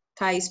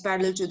 Thighs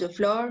parallel to the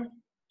floor.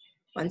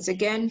 Once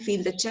again,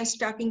 feel the chest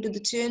tucking to the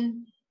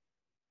chin.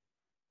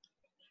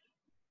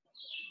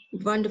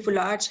 Wonderful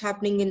arch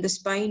happening in the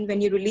spine.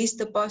 When you release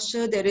the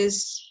posture, there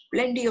is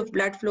plenty of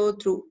blood flow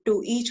through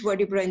to each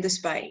vertebra in the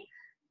spine.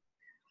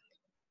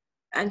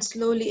 And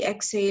slowly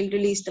exhale,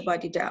 release the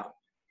body down.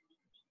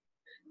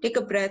 Take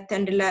a breath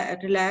and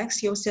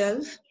relax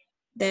yourself.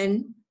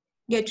 Then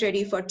get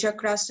ready for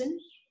Chakrasana.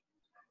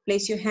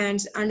 Place your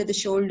hands under the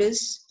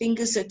shoulders.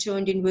 Fingers are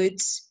turned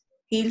inwards.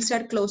 Heels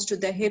are close to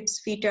the hips.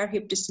 Feet are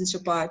hip distance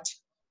apart.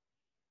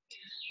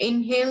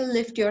 Inhale,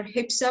 lift your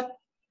hips up.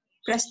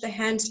 Press the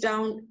hands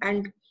down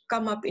and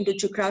come up into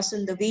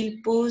Chakrasana, the wheel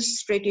pose.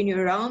 Straighten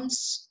your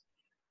arms.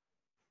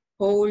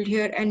 Hold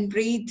here and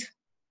breathe.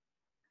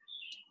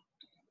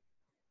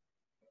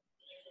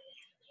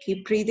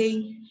 Keep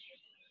breathing.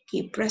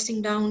 Keep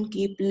pressing down.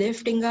 Keep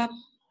lifting up.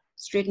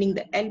 Straightening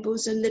the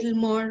elbows a little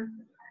more.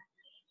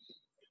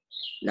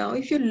 Now,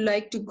 if you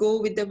like to go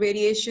with the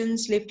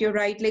variations, lift your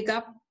right leg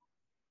up.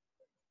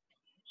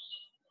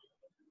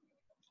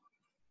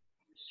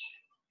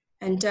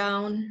 And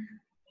down.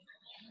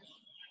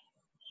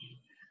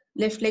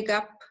 Left leg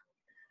up.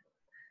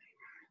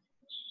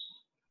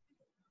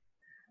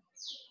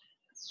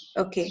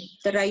 Okay,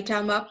 the right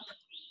arm up.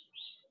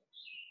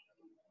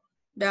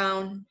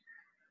 Down.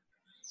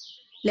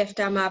 Left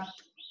arm up.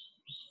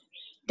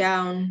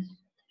 Down.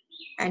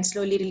 And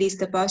slowly release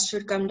the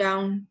posture. Come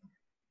down.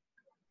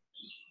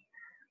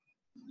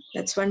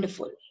 That's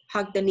wonderful.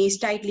 Hug the knees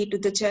tightly to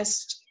the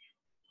chest.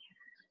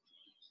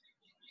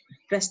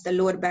 Press the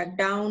lower back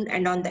down,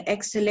 and on the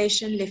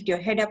exhalation, lift your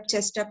head up,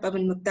 chest up,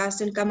 Pavan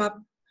Muktasana, come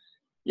up.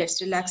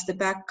 Let's relax the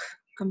back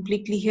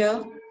completely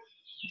here.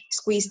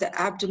 Squeeze the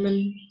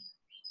abdomen.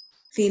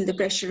 Feel the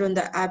pressure on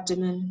the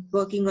abdomen,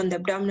 working on the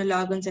abdominal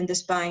organs and the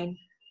spine.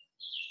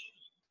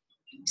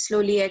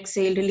 Slowly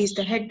exhale, release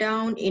the head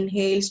down.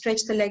 Inhale,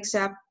 stretch the legs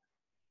up.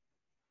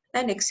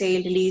 And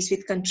exhale, release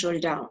with control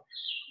down.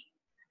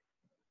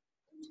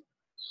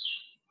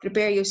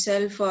 Prepare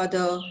yourself for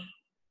the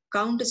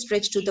counter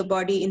stretch to the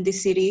body in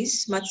this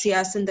series.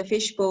 Matsyasana, the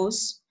fish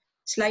pose.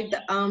 Slide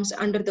the arms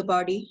under the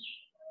body.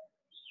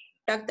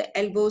 Tuck the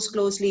elbows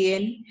closely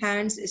in,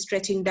 hands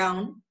stretching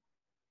down.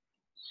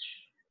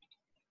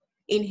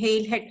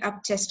 Inhale, head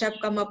up, chest up,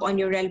 come up on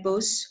your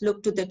elbows.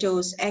 Look to the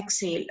toes.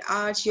 Exhale,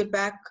 arch your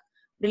back.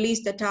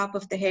 Release the top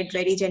of the head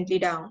very gently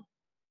down.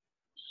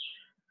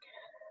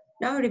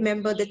 Now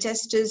remember, the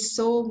chest is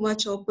so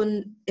much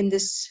open in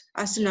this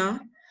asana.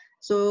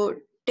 So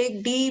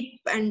take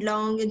deep and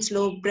long and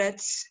slow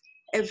breaths.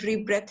 Every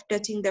breath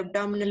touching the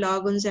abdominal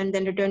organs and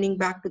then returning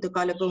back to the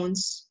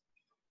collarbones.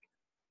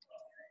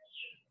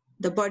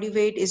 The body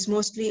weight is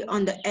mostly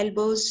on the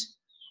elbows.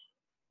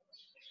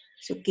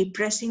 So keep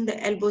pressing the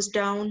elbows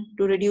down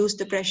to reduce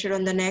the pressure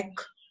on the neck.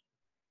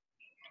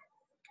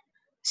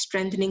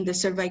 Strengthening the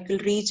cervical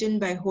region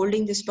by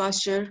holding this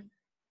posture.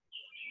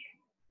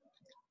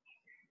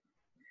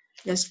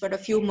 Just for a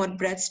few more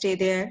breaths, stay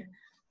there.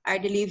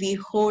 Ideally, we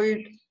hold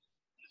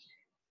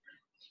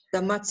the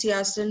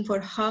Matsyasana for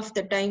half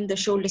the time the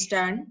shoulder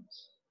stand.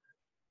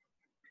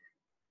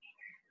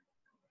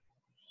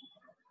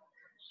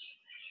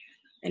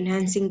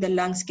 Enhancing the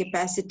lungs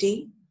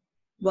capacity.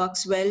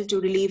 Works well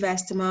to relieve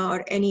asthma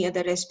or any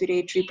other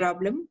respiratory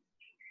problem.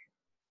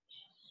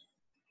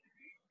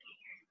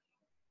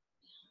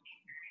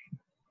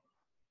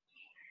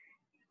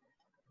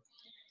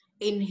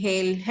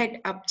 Inhale,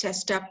 head up,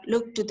 chest up,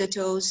 look to the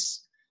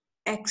toes.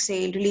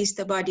 Exhale, release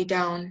the body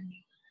down.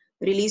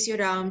 Release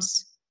your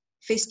arms,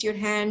 fist your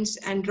hands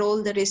and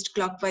roll the wrist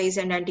clockwise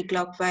and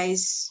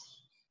anti-clockwise.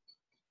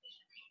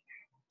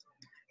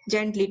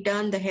 Gently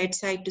turn the head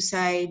side to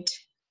side.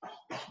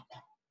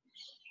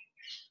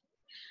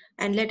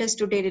 And let us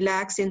today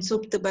relax in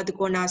Supta Baddha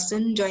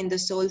Konasana. Join the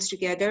soles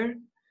together.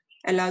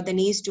 Allow the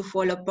knees to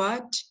fall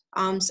apart.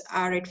 Arms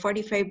are at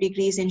 45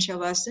 degrees in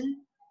Shavasana.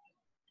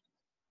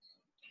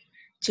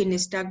 Chin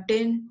is tucked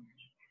in.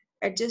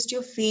 Adjust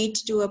your feet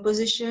to a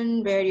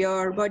position where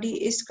your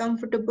body is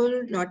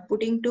comfortable, not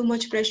putting too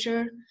much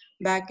pressure.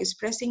 Back is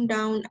pressing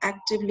down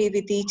actively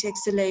with each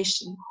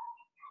exhalation.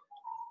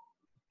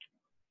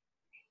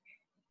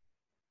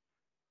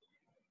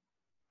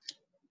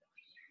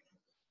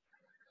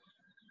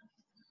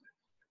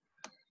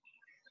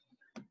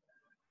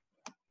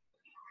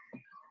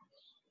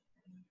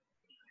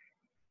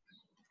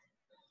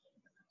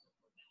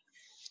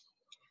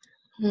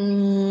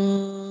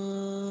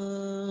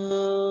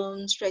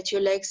 Stretch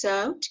your legs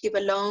out. Give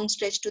a long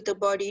stretch to the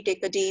body.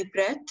 Take a deep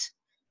breath.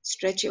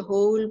 Stretch your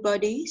whole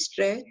body.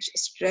 Stretch,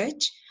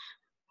 stretch.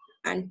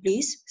 And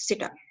please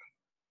sit up.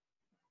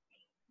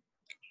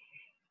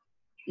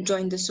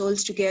 Join the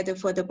soles together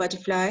for the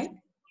butterfly.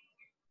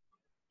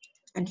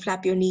 And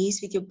flap your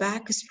knees with your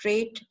back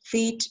straight,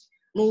 feet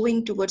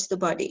moving towards the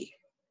body.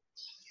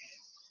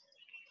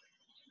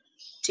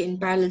 Chin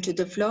parallel to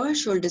the floor,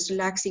 shoulders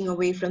relaxing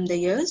away from the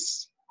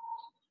ears.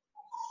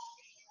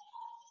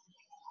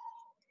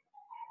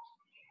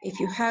 If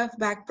you have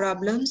back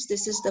problems,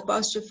 this is the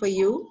posture for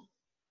you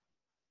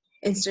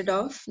instead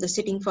of the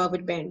sitting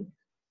forward bend.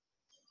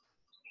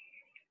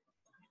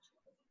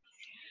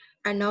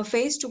 And now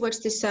face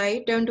towards the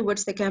side, turn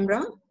towards the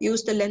camera.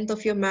 Use the length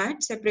of your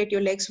mat, separate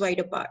your legs wide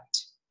apart.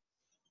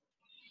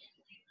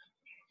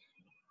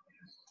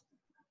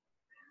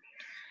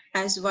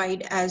 As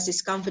wide as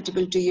is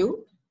comfortable to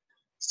you.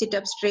 Sit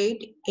up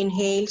straight,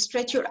 inhale,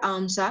 stretch your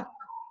arms up.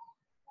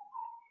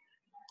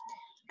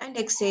 And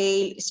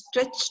exhale,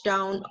 stretch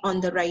down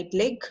on the right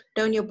leg.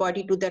 Turn your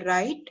body to the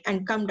right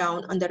and come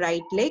down on the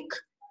right leg.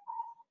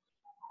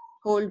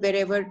 Hold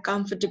wherever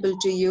comfortable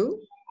to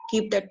you.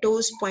 Keep the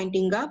toes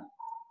pointing up,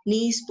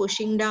 knees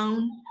pushing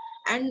down,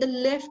 and the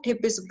left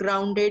hip is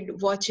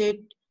grounded. Watch it,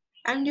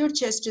 and your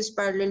chest is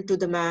parallel to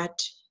the mat.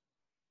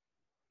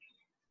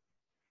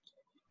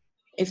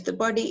 If the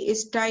body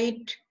is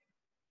tight,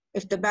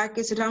 if the back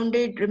is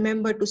rounded,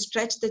 remember to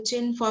stretch the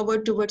chin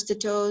forward towards the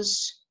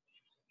toes.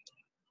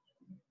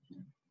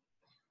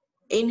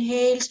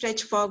 Inhale,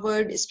 stretch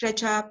forward,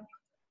 stretch up,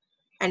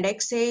 and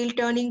exhale,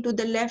 turning to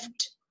the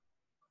left.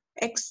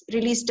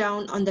 Release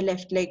down on the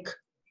left leg.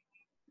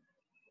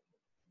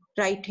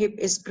 Right hip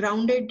is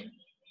grounded.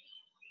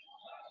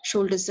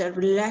 Shoulders are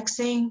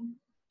relaxing.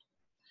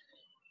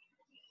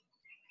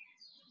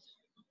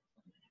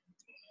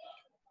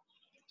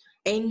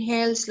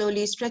 Inhale,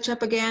 slowly stretch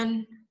up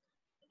again.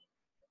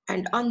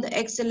 And on the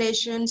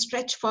exhalation,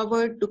 stretch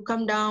forward to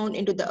come down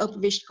into the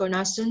Upavishta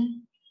Konasana.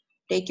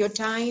 Take your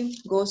time,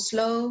 go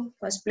slow.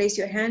 First place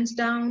your hands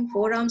down,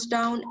 forearms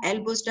down,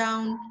 elbows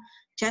down,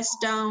 chest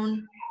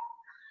down,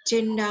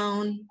 chin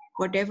down.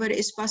 Whatever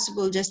is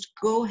possible, just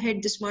go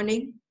ahead this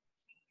morning.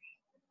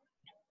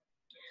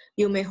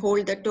 You may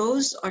hold the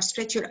toes or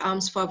stretch your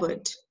arms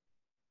forward.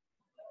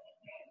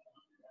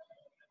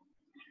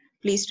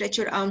 Please stretch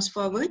your arms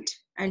forward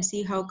and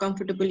see how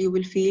comfortable you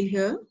will feel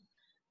here.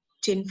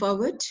 Chin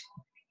forward.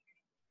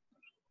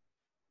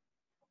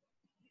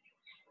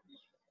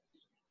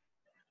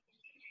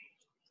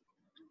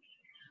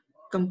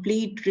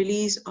 Complete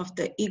release of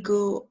the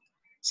ego,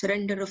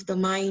 surrender of the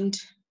mind.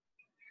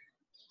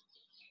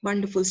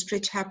 Wonderful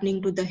stretch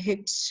happening to the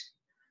hips,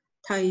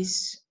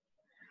 thighs,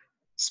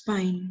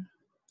 spine.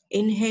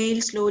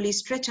 Inhale, slowly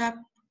stretch up.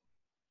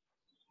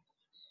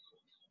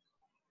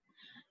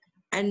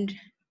 And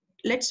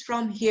let's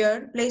from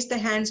here place the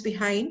hands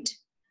behind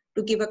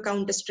to give a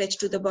counter stretch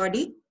to the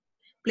body.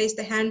 Place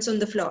the hands on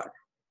the floor,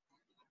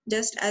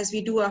 just as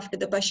we do after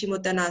the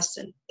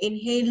Paschimottanasana.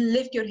 Inhale,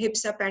 lift your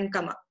hips up and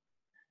come up.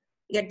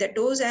 Get the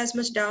toes as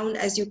much down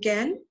as you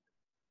can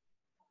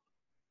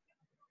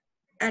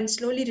and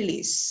slowly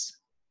release.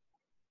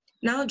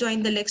 Now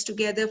join the legs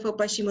together for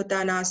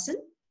Paschimottanasana,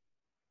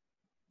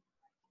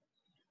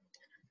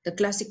 the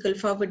classical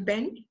forward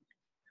bend.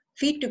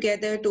 Feet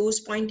together, toes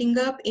pointing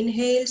up.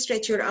 Inhale,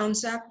 stretch your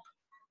arms up.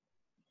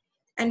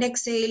 And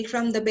exhale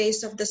from the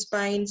base of the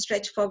spine,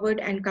 stretch forward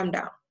and come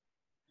down.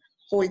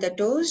 Hold the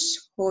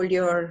toes, hold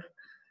your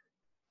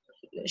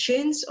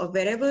shins or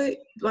wherever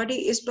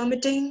body is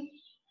permitting.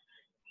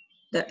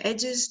 The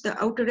edges, the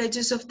outer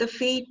edges of the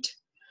feet,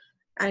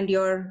 and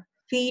your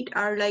feet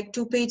are like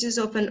 2 pages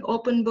of an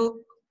open book.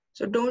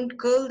 So don't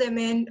curl them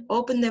in,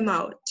 open them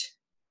out.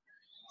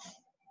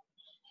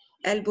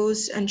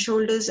 Elbows and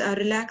shoulders are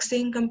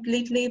relaxing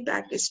completely.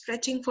 Back is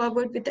stretching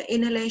forward with the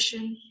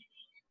inhalation.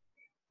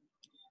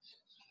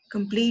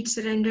 Complete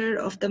surrender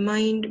of the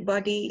mind,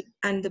 body,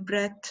 and the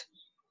breath.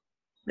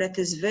 Breath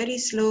is very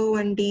slow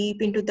and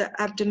deep into the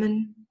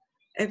abdomen.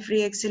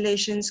 Every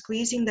exhalation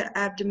squeezing the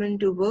abdomen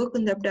to work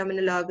on the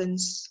abdominal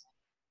organs.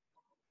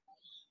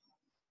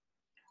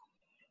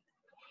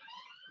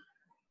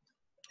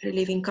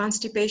 Relieving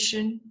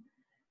constipation.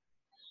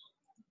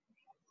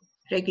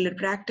 Regular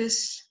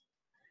practice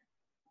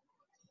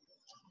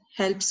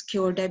helps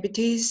cure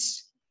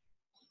diabetes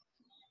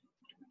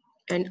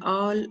and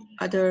all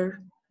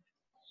other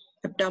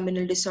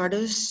abdominal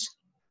disorders.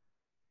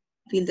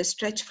 Feel the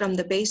stretch from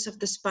the base of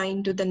the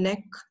spine to the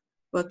neck,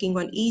 working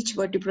on each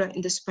vertebra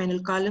in the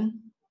spinal column.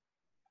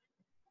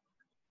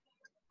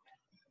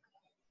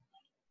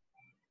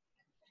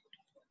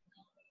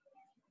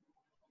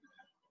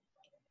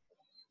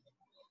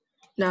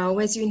 Now,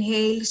 as you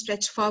inhale,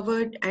 stretch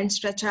forward and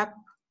stretch up.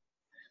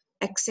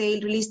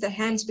 Exhale, release the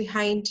hands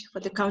behind for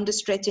the counter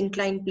stretch,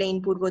 inclined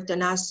plane,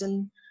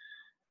 Purvottanasana.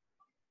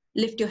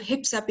 Lift your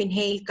hips up,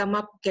 inhale, come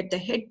up, get the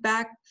head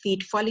back,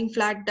 feet falling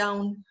flat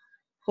down.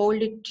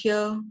 Hold it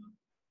here.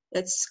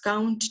 Let's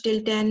count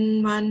till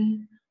 10.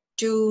 1,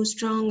 2,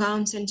 strong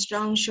arms and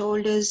strong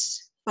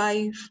shoulders.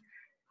 5,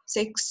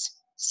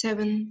 6,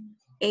 7,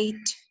 8,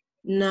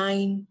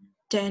 9,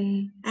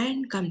 10,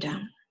 and come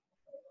down.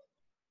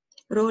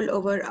 Roll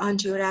over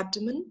onto your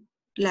abdomen,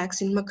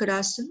 relax in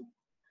Makarasana.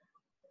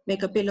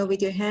 Make a pillow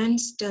with your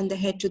hands, turn the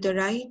head to the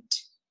right.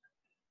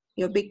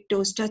 Your big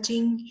toes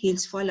touching,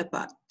 heels fall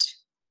apart.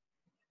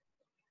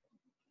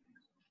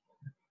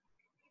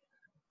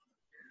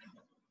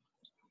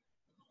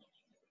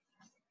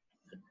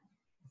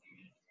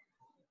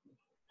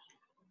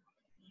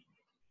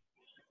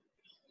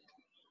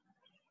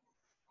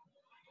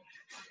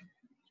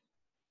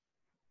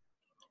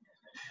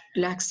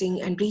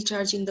 Relaxing and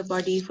recharging the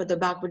body for the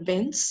backward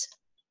bends.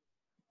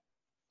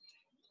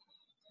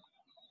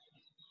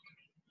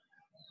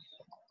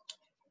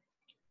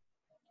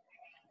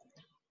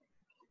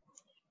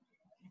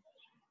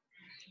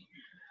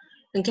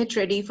 And get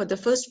ready for the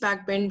first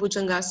back bend,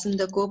 Bhujangasana,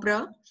 the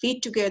cobra.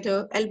 Feet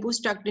together, elbows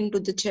tucked into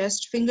the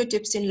chest,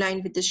 fingertips in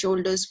line with the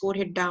shoulders,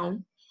 forehead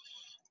down.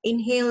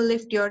 Inhale,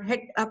 lift your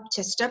head up,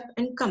 chest up,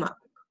 and come up.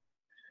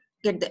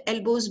 Get the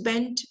elbows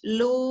bent,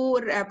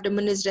 lower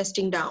abdomen is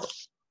resting down.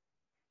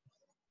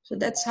 So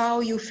that's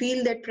how you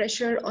feel that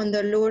pressure on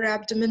the lower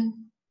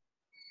abdomen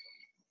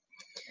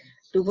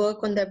to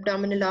work on the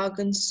abdominal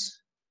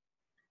organs.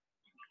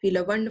 Feel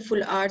a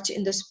wonderful arch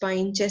in the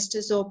spine, chest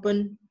is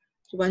open.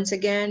 So once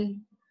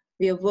again,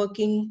 we are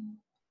working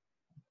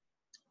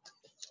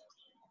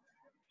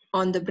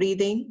on the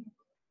breathing.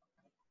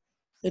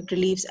 It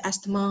relieves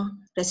asthma,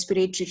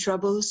 respiratory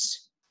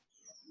troubles.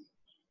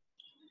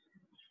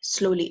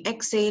 Slowly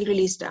exhale,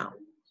 release down.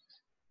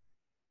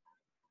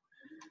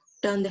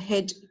 Turn the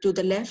head to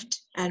the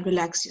left and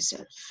relax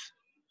yourself.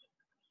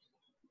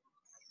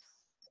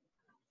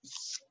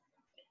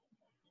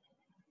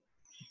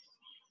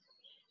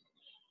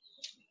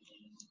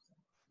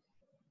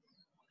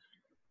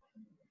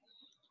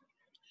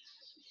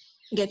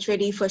 Get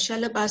ready for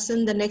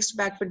Shalabhasana, the next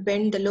backward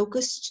bend, the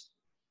locust.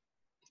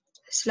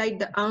 Slide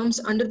the arms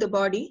under the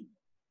body.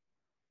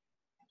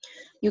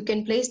 You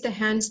can place the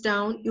hands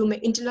down. You may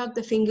interlock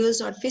the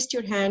fingers or fist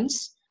your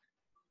hands.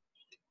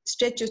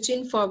 Stretch your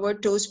chin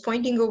forward, toes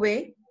pointing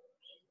away.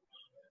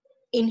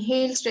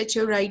 Inhale, stretch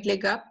your right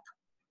leg up.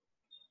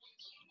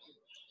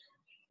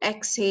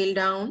 Exhale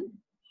down.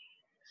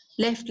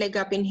 Left leg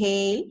up,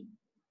 inhale.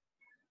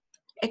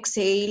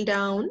 Exhale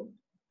down.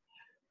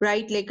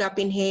 Right leg up,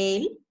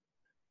 inhale.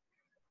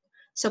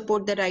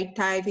 Support the right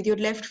thigh with your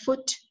left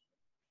foot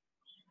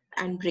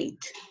and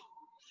breathe.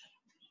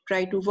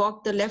 Try to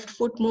walk the left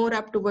foot more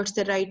up towards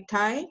the right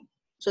thigh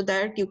so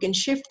that you can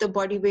shift the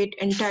body weight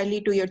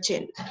entirely to your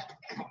chin.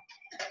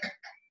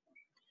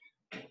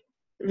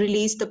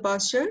 Release the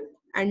posture,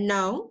 and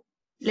now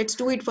let's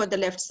do it for the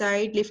left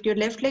side. Lift your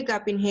left leg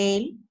up,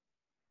 inhale.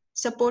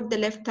 Support the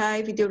left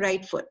thigh with your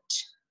right foot.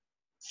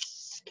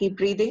 Keep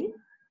breathing.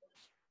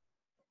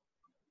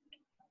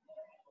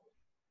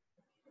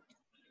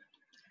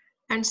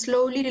 And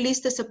slowly release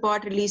the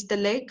support, release the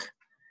leg.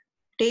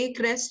 Take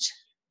rest.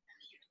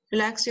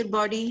 Relax your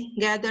body.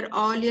 Gather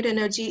all your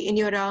energy in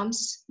your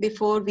arms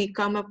before we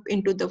come up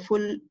into the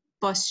full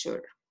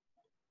posture.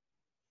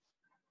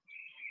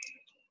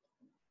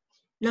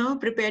 Now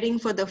preparing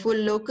for the full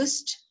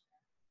locust.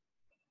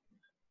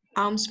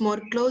 Arms more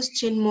close,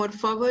 chin more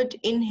forward.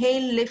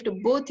 Inhale, lift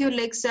both your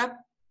legs up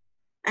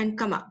and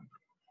come up.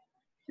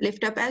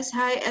 Lift up as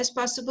high as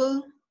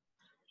possible.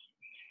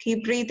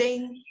 Keep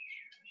breathing.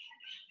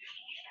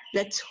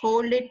 Let's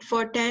hold it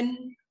for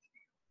 10,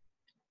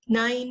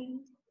 9,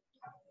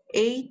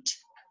 8,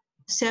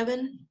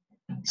 7,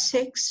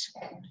 6,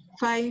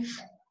 5,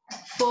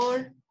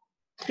 4,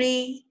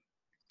 3,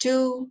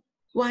 2,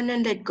 1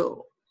 and let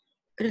go.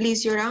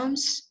 Release your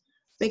arms.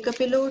 Make a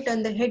pillow,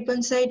 turn the head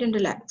one side and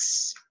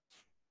relax.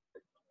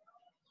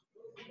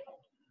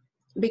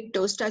 Big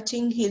toes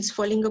touching, heels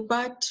falling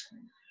apart.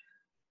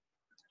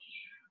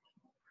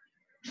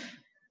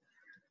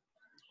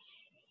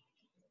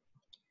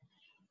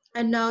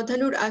 And now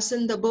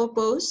Dhanurasana, the bow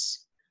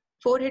pose.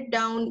 Forehead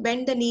down,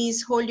 bend the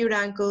knees, hold your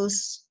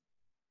ankles.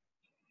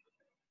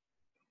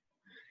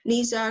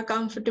 Knees are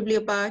comfortably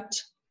apart.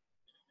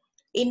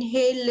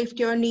 Inhale, lift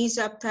your knees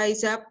up,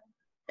 thighs up,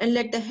 and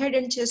let the head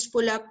and chest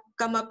pull up,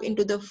 come up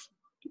into the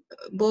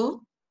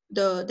bow,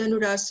 the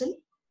Dhanurasana.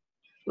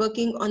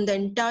 Working on the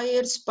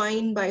entire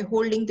spine by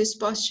holding this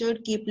posture.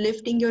 Keep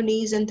lifting your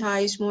knees and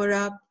thighs more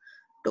up,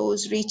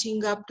 toes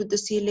reaching up to the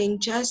ceiling,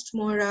 chest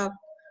more up.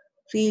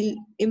 Feel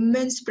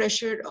immense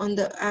pressure on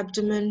the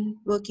abdomen,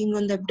 working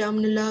on the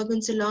abdominal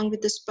organs along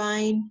with the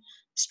spine,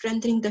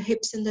 strengthening the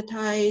hips and the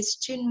thighs,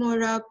 chin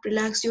more up,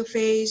 relax your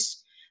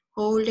face,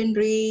 hold and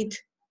breathe.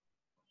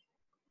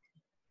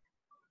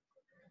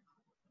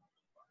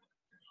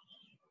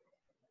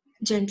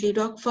 Gently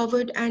rock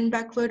forward and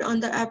backward on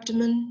the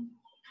abdomen.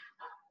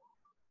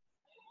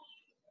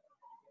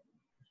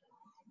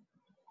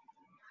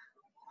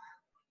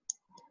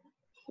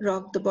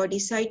 Rock the body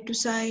side to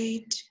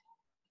side.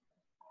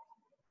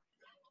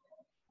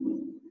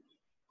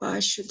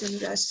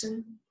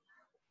 Parshuddhanurasana.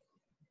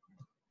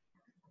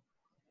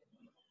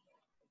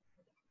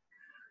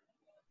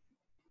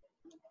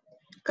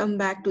 Come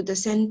back to the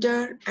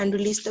center and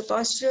release the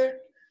posture.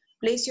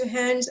 Place your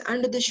hands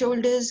under the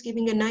shoulders,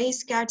 giving a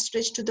nice cat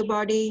stretch to the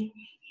body.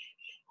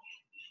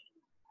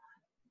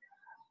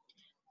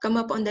 Come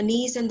up on the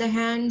knees and the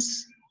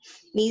hands.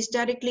 Knees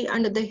directly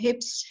under the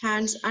hips,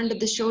 hands under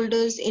the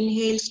shoulders.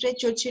 Inhale,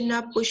 stretch your chin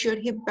up, push your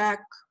hip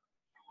back.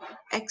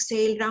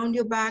 Exhale, round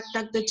your back,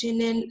 tuck the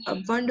chin in.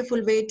 A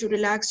wonderful way to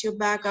relax your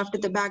back after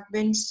the back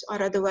bends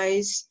or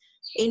otherwise.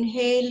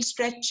 Inhale,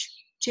 stretch,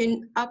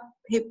 chin up,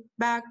 hip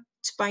back,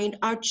 spine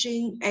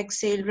arching.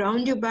 Exhale,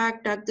 round your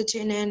back, tuck the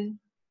chin in.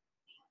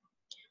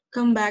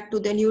 Come back to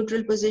the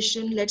neutral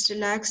position. Let's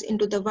relax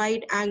into the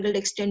wide angled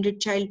extended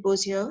child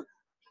pose here.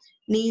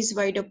 Knees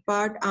wide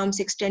apart, arms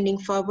extending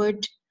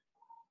forward.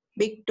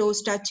 Big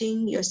toes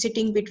touching, you're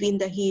sitting between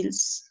the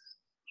heels.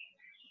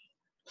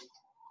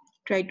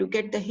 Try to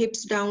get the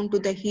hips down to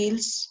the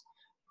heels.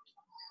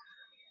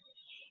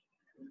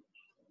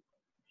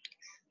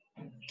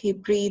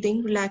 Keep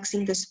breathing,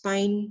 relaxing the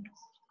spine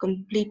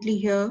completely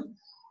here.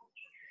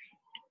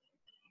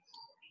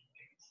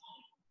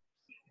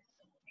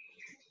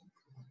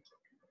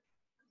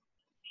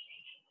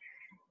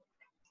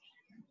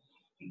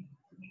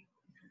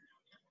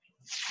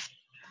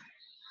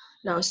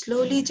 Now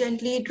slowly,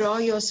 gently draw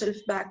yourself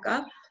back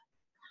up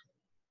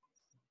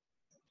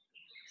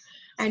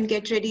and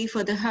get ready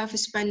for the half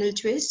spinal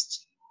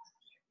twist.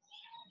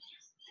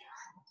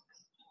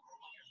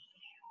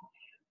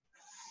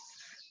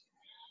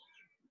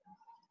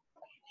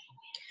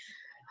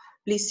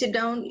 Please sit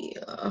down.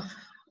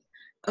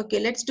 Okay,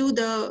 let's do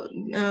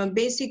the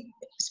basic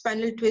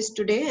spinal twist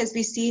today as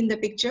we see in the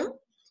picture.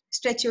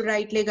 Stretch your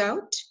right leg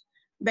out,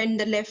 bend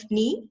the left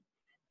knee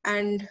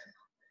and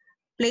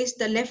place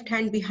the left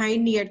hand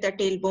behind near the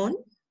tailbone.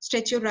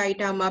 Stretch your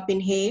right arm up,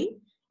 inhale.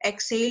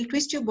 Exhale,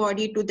 twist your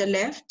body to the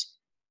left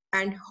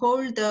and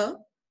hold the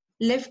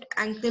left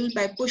ankle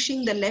by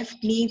pushing the left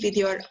knee with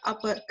your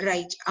upper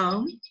right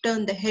arm.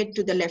 Turn the head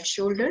to the left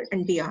shoulder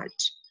and beyond.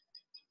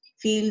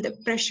 Feel the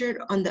pressure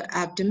on the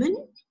abdomen.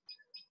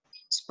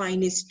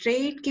 Spine is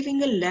straight,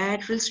 giving a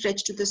lateral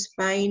stretch to the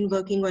spine,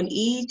 working on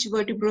each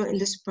vertebra in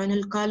the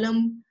spinal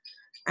column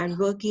and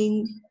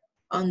working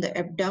on the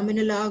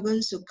abdominal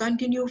organs. So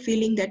continue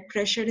feeling that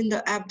pressure in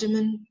the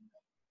abdomen.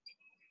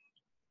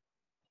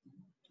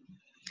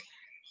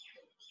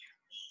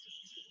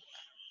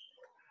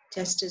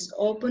 Chest is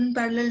open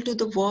parallel to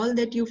the wall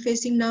that you're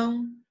facing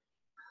now.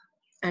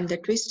 And the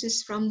twist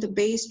is from the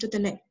base to the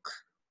neck.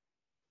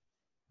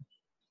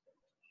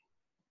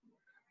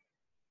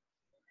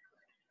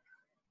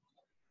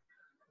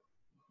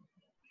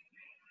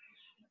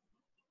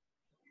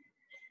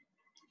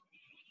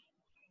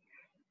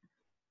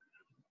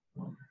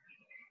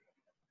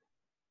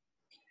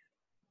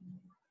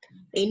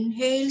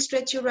 Inhale,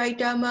 stretch your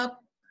right arm up.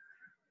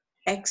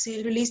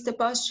 Exhale, release the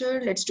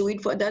posture. Let's do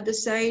it for the other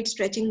side.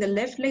 Stretching the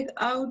left leg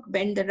out,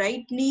 bend the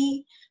right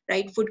knee,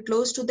 right foot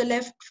close to the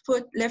left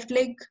foot, left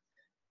leg,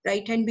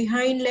 right hand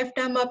behind, left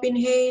arm up,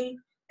 inhale.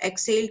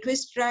 Exhale,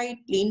 twist right,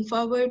 lean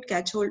forward,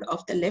 catch hold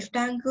of the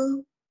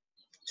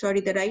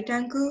the right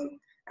ankle,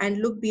 and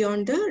look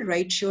beyond the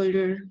right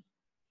shoulder.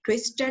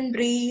 Twist and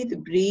breathe,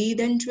 breathe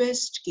and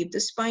twist. Keep the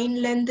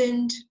spine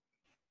lengthened.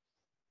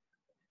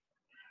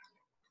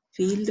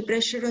 Feel the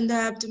pressure on the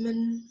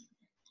abdomen.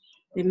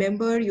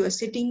 Remember, you are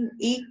sitting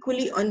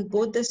equally on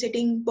both the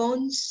sitting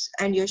bones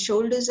and your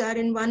shoulders are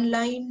in one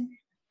line.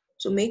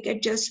 So make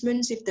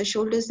adjustments. If the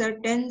shoulders are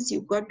tense,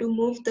 you've got to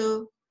move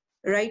the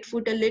right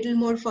foot a little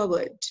more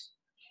forward.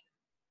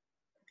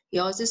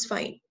 Yours is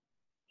fine.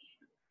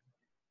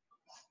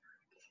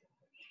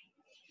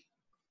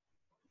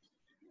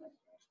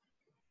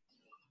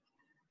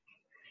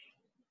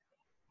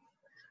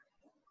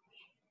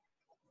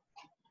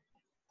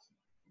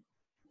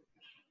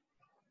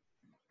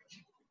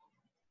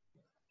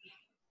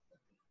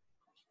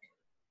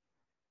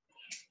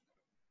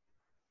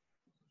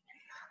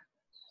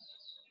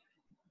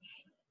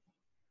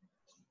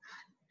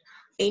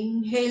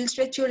 Inhale,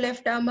 stretch your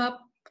left arm up.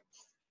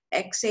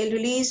 Exhale,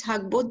 release,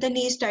 hug both the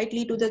knees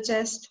tightly to the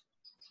chest.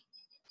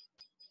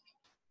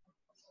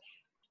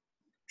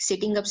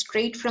 Sitting up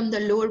straight from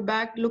the lower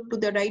back, look to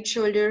the right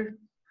shoulder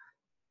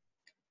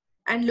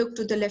and look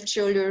to the left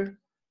shoulder.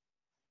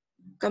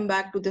 Come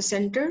back to the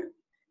center.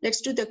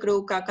 Let's do the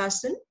crow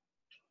kakasana.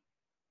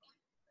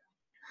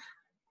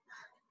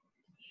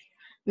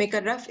 Make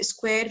a rough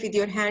square with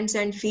your hands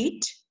and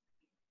feet.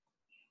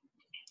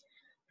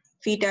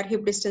 Feet are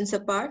hip distance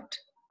apart.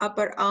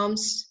 Upper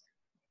arms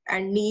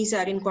and knees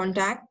are in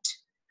contact.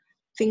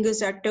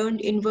 Fingers are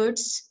turned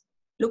inwards.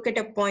 Look at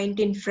a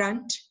point in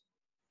front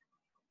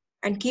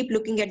and keep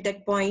looking at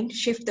that point.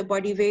 Shift the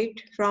body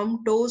weight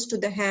from toes to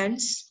the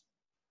hands.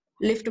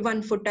 Lift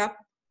one foot up,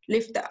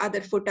 lift the other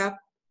foot up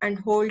and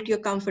hold till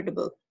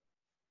comfortable.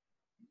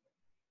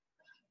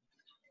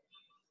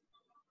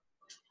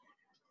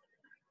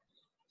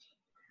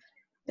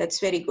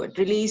 That's very good.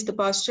 Release the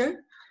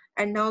posture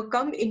and now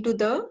come into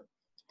the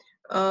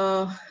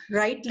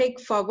right leg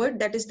forward.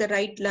 That is the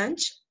right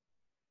lunge,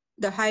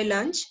 the high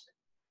lunge.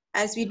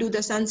 As we do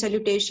the sun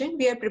salutation,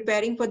 we are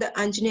preparing for the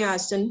Anjaneya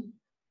asana.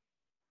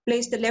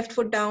 Place the left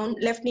foot down,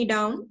 left knee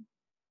down.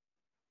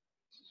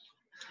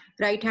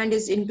 Right hand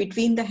is in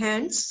between the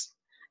hands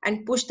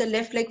and push the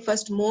left leg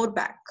first more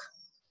back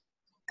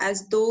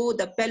as though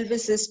the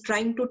pelvis is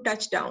trying to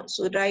touch down.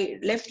 So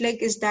left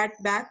leg is that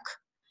back.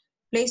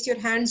 Place your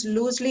hands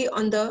loosely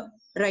on the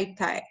right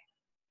thigh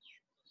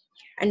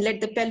and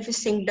let the pelvis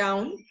sink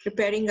down,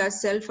 preparing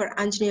ourselves for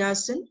Anjaneya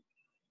asana.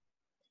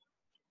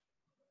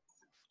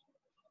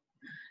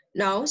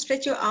 Now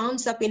stretch your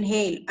arms up,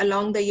 inhale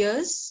along the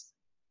ears.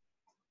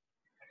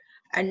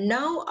 And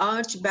now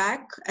arch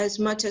back as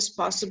much as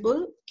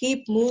possible.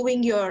 Keep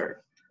moving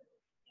your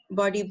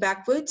body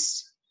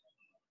backwards.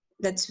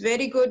 That's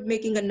very good,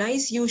 making a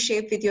nice U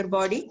shape with your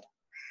body.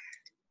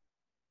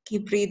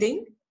 Keep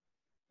breathing.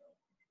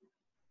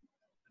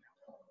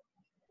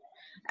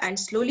 And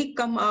slowly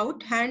come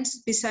out,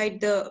 hands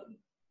beside the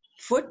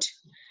foot.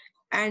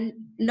 And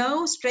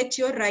now stretch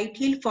your right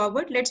heel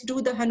forward. Let's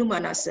do the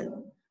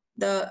Hanumanasana,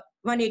 the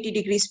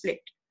 180-degree split.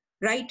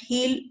 Right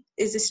heel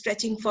is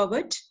stretching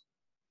forward.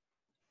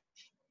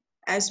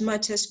 As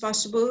much as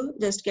possible,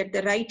 just get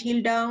the right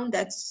heel down.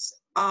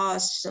 That's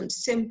awesome,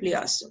 simply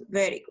awesome,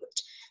 very good.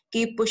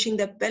 Keep pushing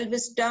the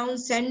pelvis down,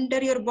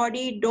 center your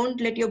body. Don't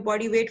let your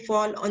body weight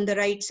fall on the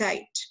right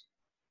side.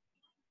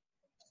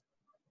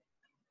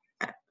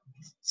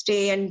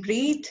 Stay and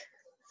breathe.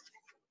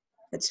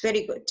 That's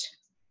very good.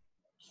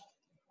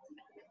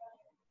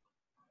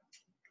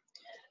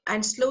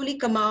 And slowly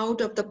come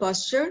out of the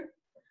posture.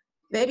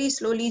 Very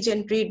slowly,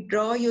 gently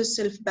draw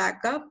yourself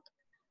back up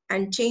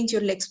and change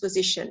your leg's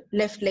position.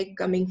 Left leg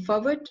coming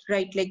forward,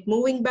 right leg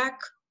moving back.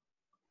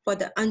 For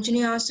the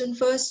Anjaneya asana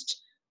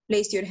first,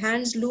 place your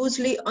hands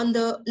loosely on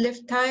the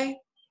left thigh.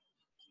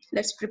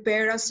 Let's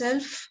prepare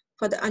ourselves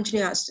for the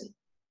Anjaneya asana.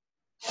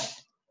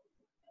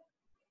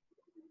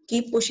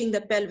 Keep pushing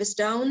the pelvis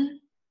down.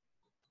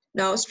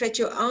 Now stretch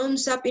your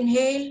arms up,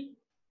 inhale.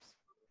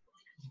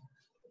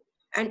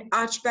 And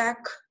arch back.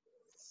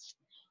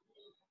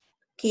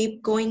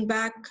 Keep going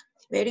back.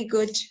 Very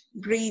good.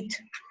 Breathe.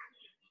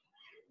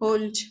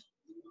 Hold.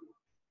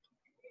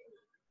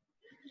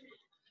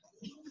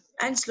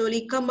 And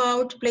slowly come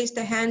out. Place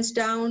the hands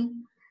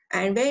down.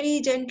 And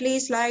very gently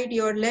slide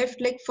your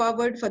left leg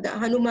forward for the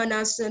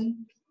Hanumanasana,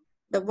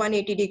 the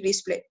 180-degree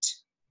split.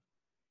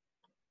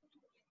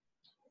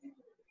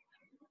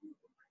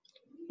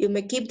 You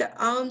may keep the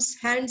arms,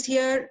 hands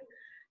here.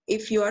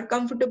 If you are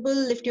comfortable,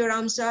 lift your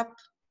arms up.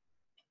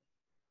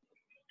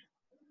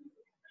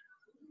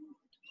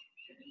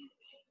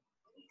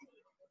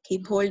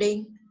 Keep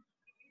holding.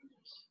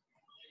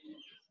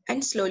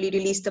 And slowly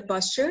release the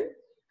posture.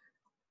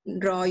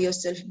 Draw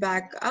yourself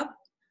back up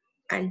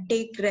and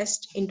take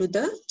rest into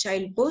the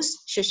child pose,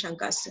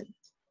 Shashankasana.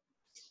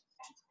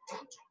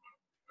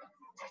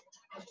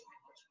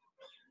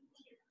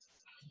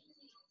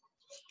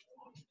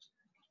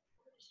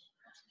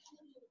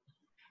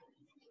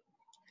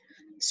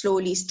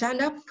 Slowly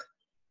stand up.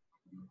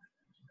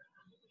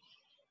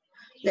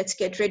 Let's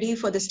get ready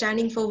for the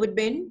standing forward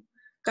bend.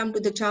 Come to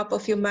the top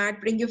of your mat,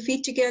 bring your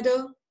feet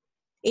together.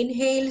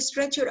 Inhale,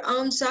 stretch your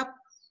arms up.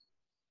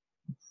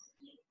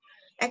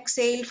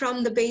 Exhale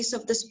from the base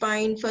of the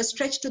spine. First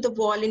stretch to the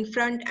wall in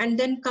front and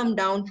then come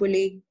down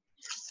fully.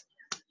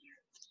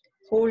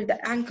 Hold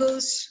the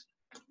ankles,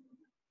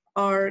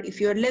 or if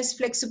you're less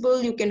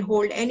flexible, you can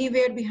hold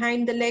anywhere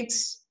behind the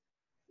legs.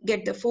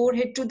 Get the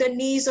forehead to the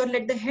knees or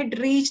let the head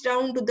reach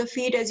down to the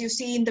feet as you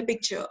see in the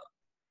picture.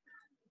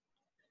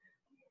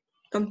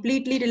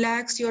 Completely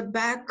relax your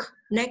back,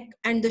 neck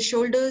and the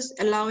shoulders,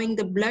 allowing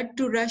the blood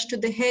to rush to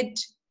the head,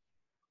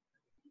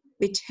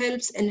 which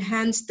helps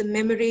enhance the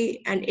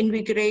memory and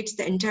invigorates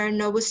the entire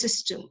nervous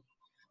system.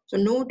 So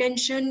no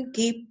tension,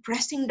 keep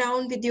pressing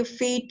down with your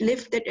feet,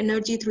 lift that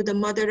energy through the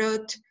Mother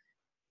Earth.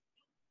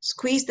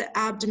 Squeeze the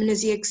abdomen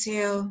as you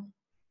exhale.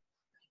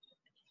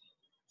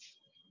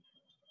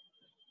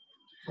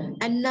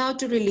 And now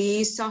to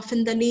release,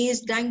 soften the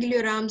knees, dangle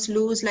your arms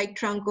loose like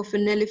trunk of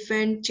an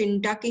elephant,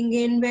 chin tucking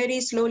in, very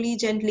slowly,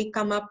 gently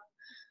come up,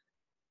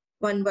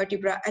 one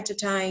vertebra at a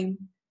time.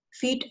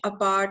 Feet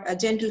apart, a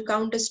gentle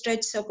counter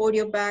stretch, support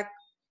your back,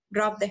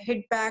 drop the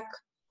head back,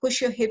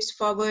 push your hips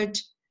forward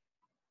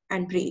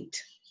and breathe.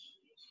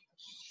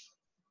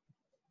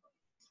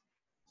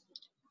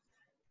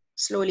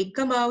 Slowly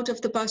come out of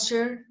the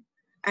posture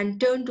and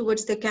turn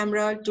towards the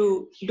camera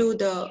to do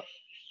the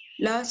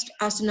last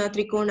asana,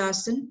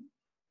 Trikonasana.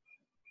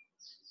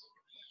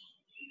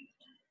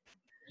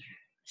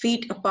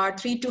 Feet apart,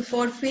 3 to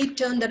 4 feet.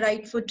 Turn the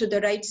right foot to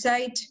the right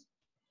side.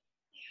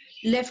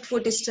 Left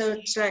foot is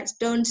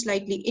turned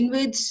slightly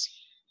inwards.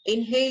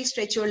 Inhale,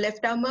 stretch your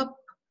left arm up.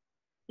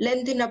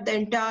 Lengthen up the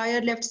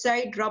entire left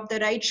side. Drop the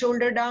right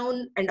shoulder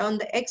down. And on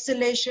the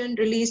exhalation,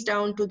 release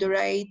down to the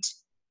right.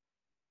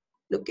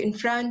 Look in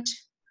front.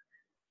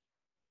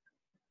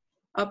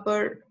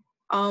 Upper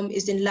arm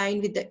is in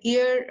line with the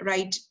ear.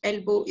 Right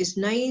elbow is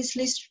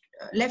nicely,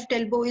 left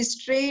elbow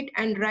is straight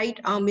and right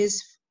arm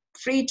is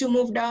free to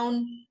move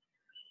down.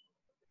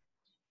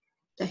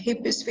 The hip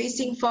is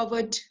facing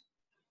forward.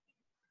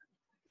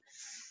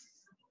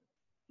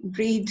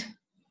 Breathe.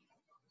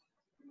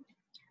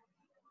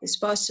 This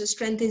posture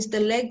strengthens the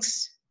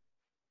legs,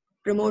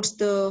 promotes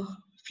the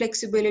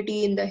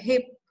flexibility in the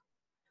hip,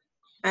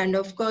 and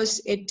of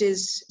course it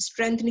is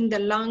strengthening the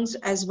lungs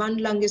as one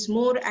lung is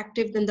more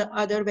active than the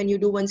other when you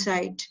do one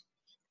side.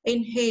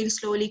 Inhale,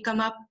 slowly come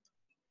up.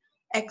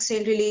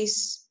 Exhale,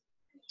 release.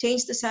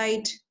 Change the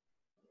side.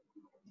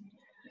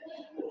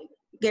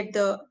 Get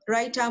the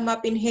right arm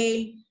up,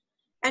 inhale,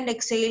 and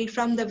exhale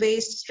from the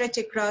waist, stretch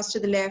across to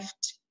the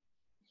left.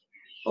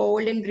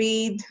 Hold and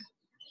breathe.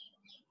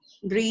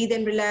 Breathe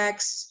and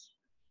relax.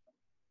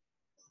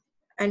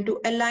 And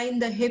to align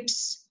the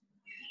hips,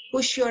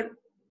 push your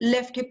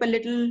left hip a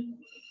little,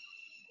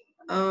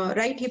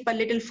 right hip a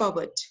little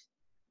forward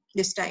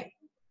this time.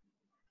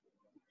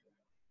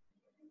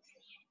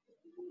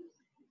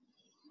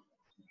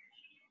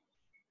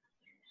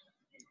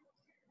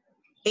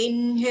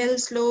 Inhale,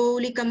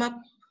 slowly come up.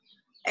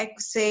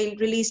 Exhale,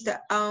 release the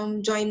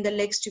arm, join the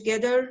legs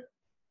together.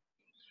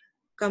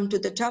 Come to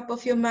the top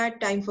of your mat,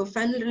 time for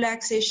final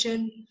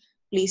relaxation.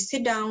 Please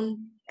sit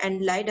down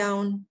and lie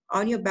down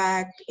on your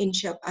back in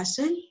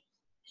Shavasana.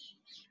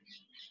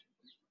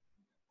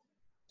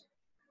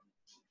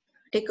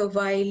 Take a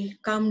while,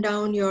 calm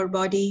down your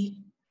body,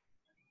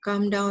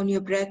 calm down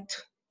your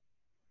breath.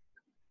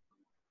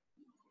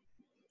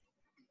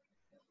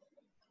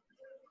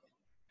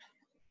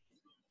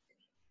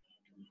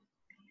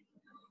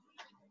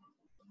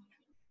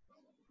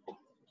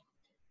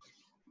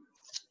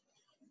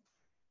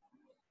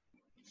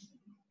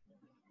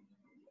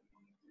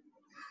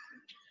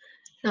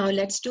 Now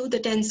let's do the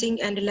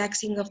tensing and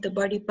relaxing of the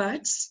body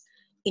parts.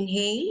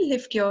 Inhale,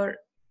 lift your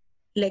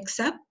legs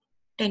up,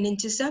 10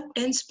 inches up,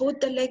 tense both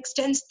the legs,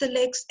 tense the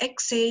legs,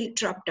 exhale,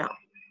 drop down.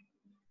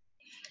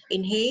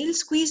 Inhale,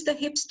 squeeze the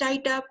hips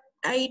tight up,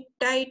 tight,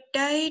 tight,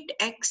 tight,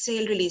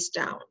 exhale, release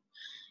down.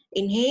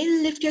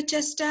 Inhale, lift your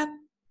chest up,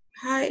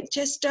 high,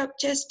 chest up,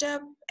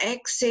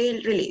 exhale,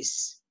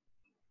 release.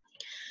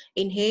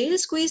 Inhale,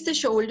 squeeze the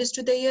shoulders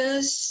to the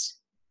ears.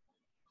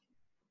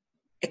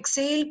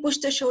 Exhale, push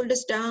the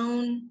shoulders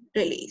down,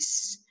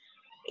 release.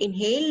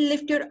 Inhale,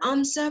 lift your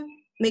arms up,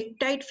 make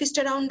tight fist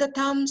around the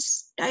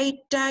thumbs, tight,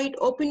 tight,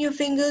 open your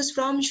fingers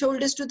from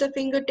shoulders to the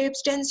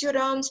fingertips, tense your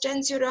arms,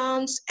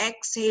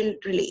 exhale,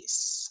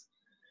 release.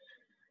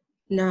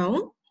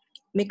 Now,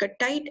 make a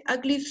tight,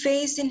 ugly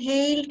face,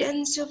 inhale,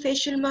 tense your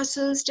facial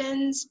muscles,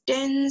 tense,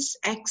 tense,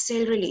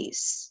 exhale,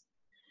 release.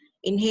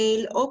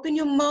 Inhale, open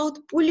your mouth,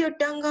 pull your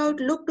tongue out,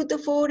 look to the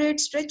forehead,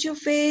 stretch your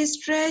face,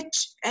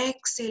 stretch,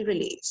 exhale,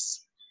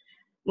 release.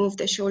 Move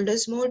the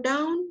shoulders more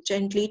down,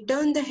 gently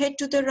turn the head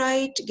to the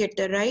right, get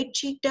the right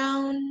cheek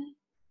down.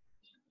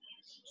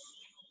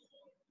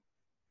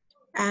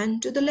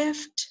 And to the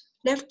left,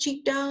 left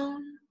cheek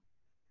down.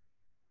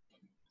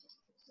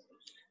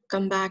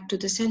 Come back to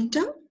the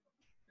center.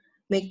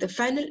 Make the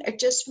final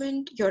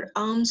adjustment. Your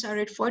arms are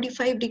at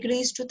 45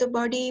 degrees to the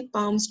body,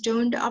 palms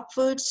turned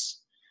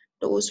upwards,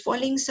 toes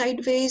falling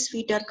sideways,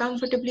 feet are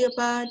comfortably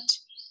apart.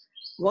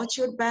 Watch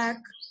your back.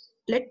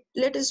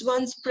 Let us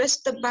once press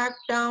the back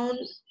down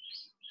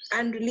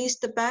and release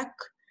the back.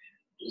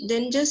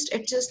 Then just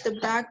adjust the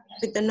back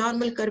with the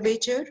normal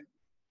curvature,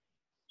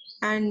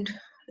 and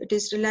it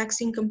is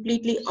relaxing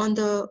completely on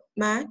the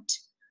mat.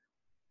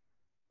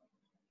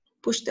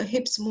 Push the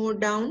hips more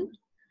down.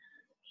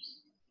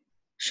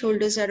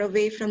 Shoulders are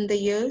away from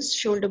the ears.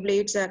 Shoulder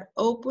blades are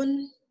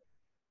open.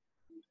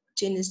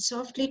 Chin is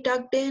softly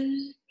tucked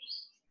in.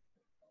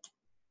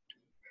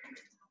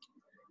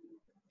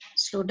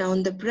 Slow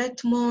down the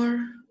breath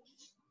more.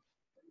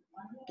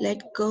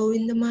 Let go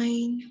in the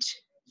mind.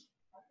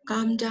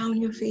 Calm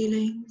down your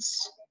feelings.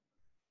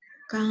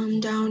 Calm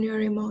down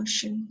your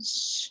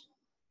emotions.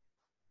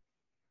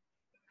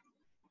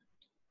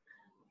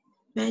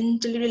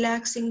 Mentally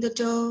relaxing the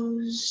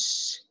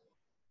toes.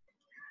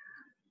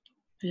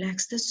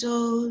 Relax the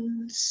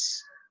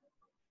soles.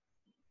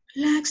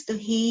 Relax the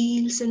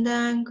heels and the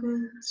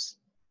ankles.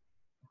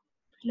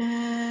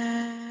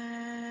 Relax.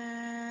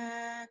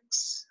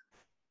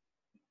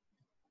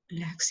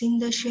 Relaxing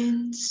the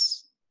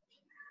shins,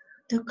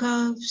 the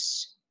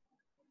calves.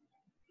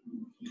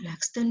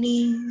 Relax the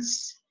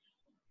knees.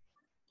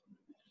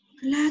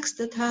 Relax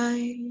the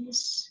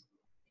thighs.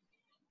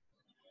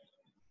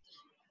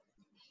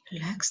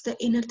 Relax the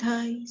inner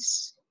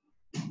thighs,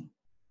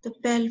 the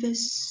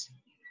pelvis.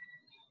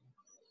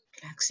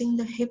 Relaxing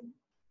the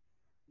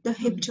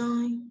hip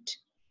joint.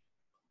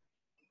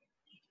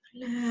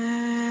 Relax.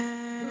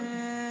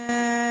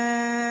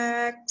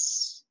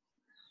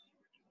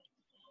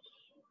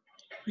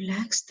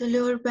 Relax the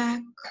lower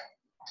back.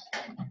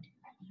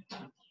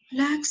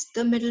 Relax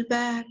the middle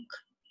back.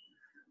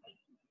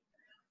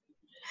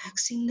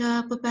 Relaxing the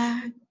upper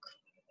back.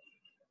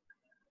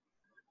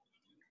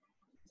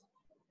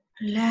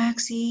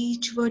 Relax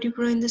each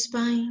vertebra in the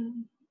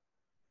spine.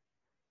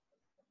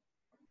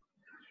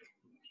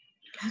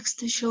 Relax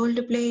the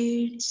shoulder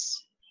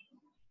blades.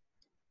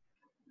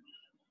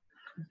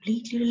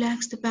 Completely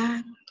relax the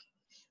back.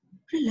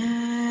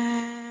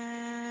 Relax.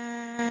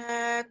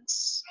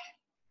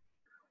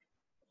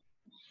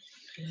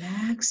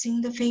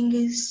 Relaxing the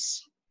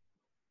fingers,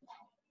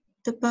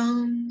 the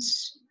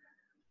palms.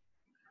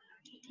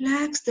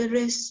 Relax the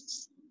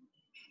wrists,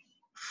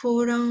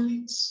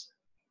 forearms.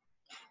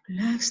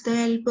 Relax the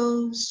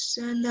elbows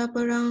and the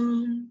upper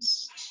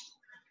arms.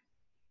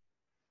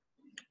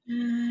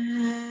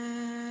 Relax.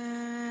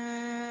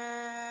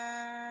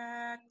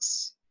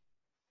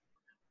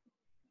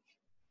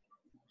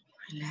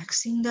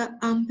 Relaxing the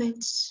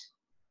armpits.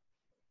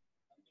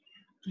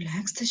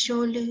 Relax the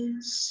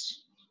shoulders.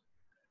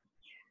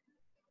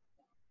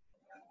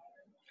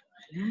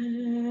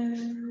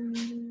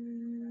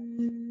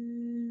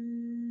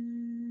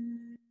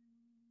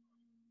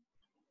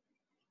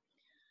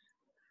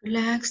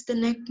 Relax the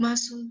neck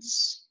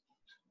muscles.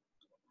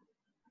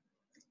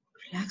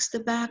 Relax the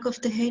back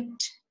of the head,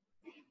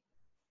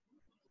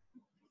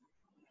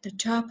 the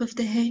top of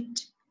the head.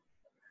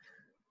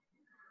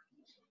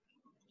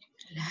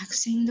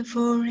 Relaxing the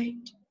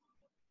forehead.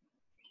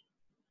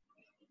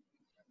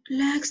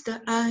 Relax the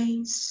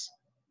eyes.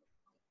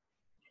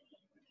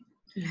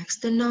 Relax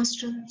the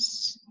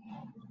nostrils,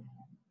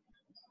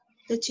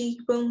 the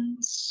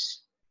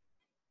cheekbones.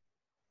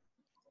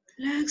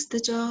 Relax the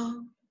jaw.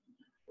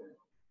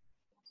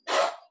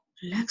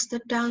 Relax the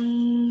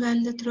tongue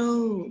and the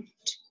throat.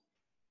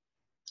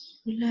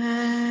 Relax.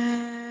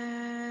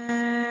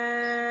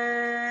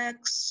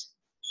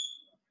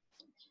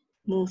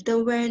 Move the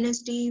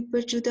awareness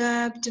deeper to the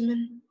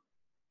abdomen.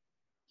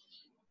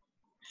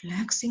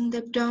 Relaxing the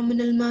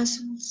abdominal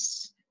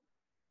muscles.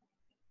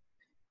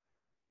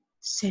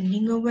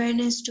 Sending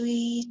awareness to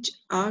each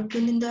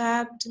organ in the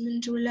abdomen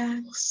to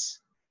relax.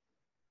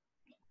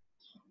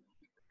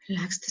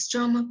 Relax the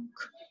stomach.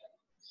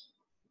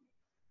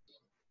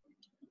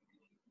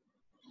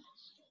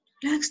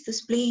 Relax the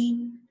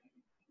spleen.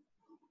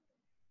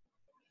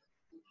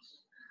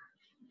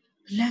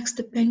 Relax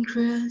the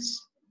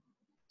pancreas.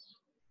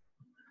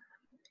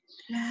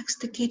 Relax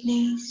the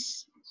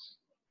kidneys.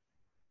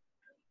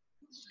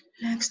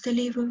 Relax the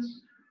liver.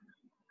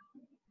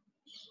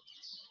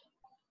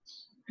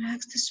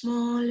 Relax the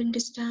small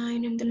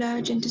intestine and the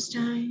large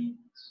intestine.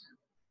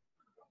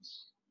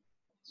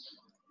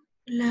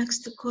 Relax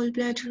the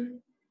gallbladder.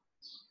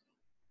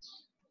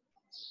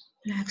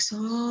 Relax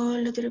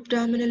all other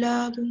abdominal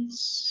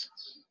organs.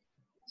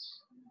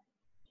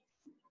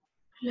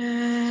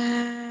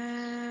 Relax.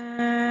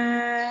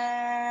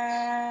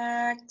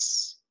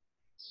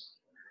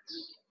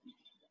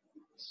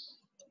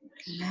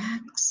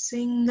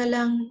 Relaxing the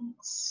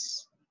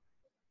lungs.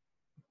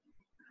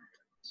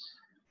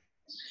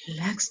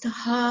 Relax the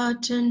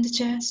heart and the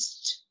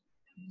chest.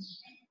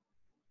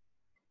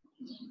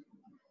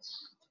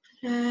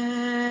 Relax.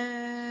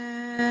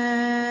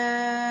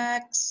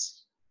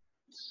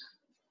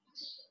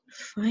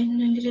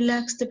 Finally,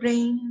 relax the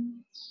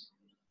brain.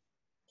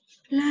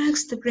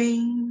 Relax the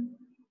brain.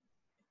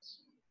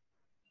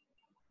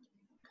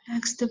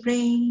 Relax the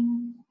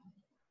brain.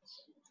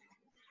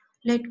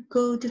 Let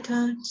go the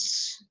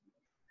thoughts.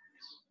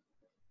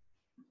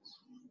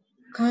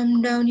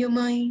 Calm down your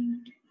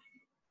mind.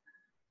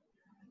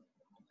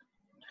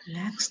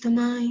 Relax the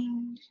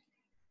mind.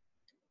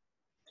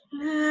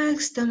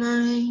 Relax the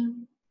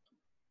mind.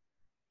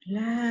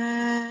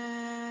 Relax.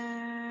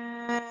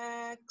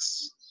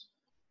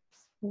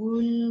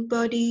 Whole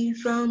body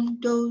from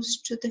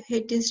toes to the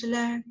head is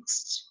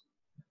relaxed.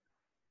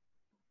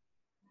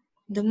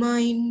 The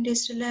mind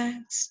is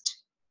relaxed.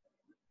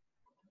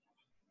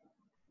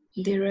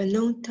 There are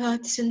no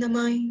thoughts in the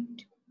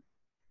mind.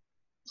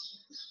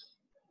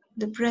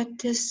 The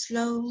breath is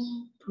slow,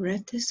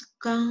 breath is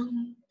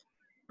calm,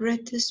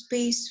 breath is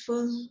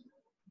peaceful.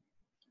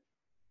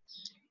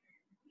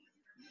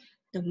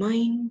 The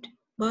mind,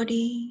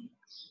 body,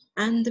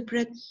 and the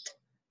breath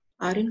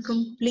are in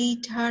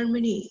complete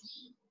harmony.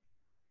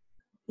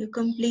 You're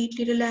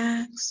completely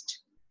relaxed.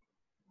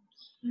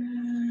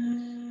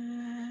 Relax.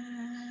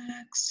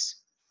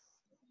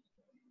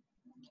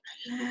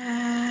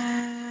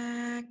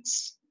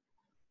 Relax.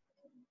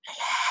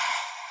 Relax.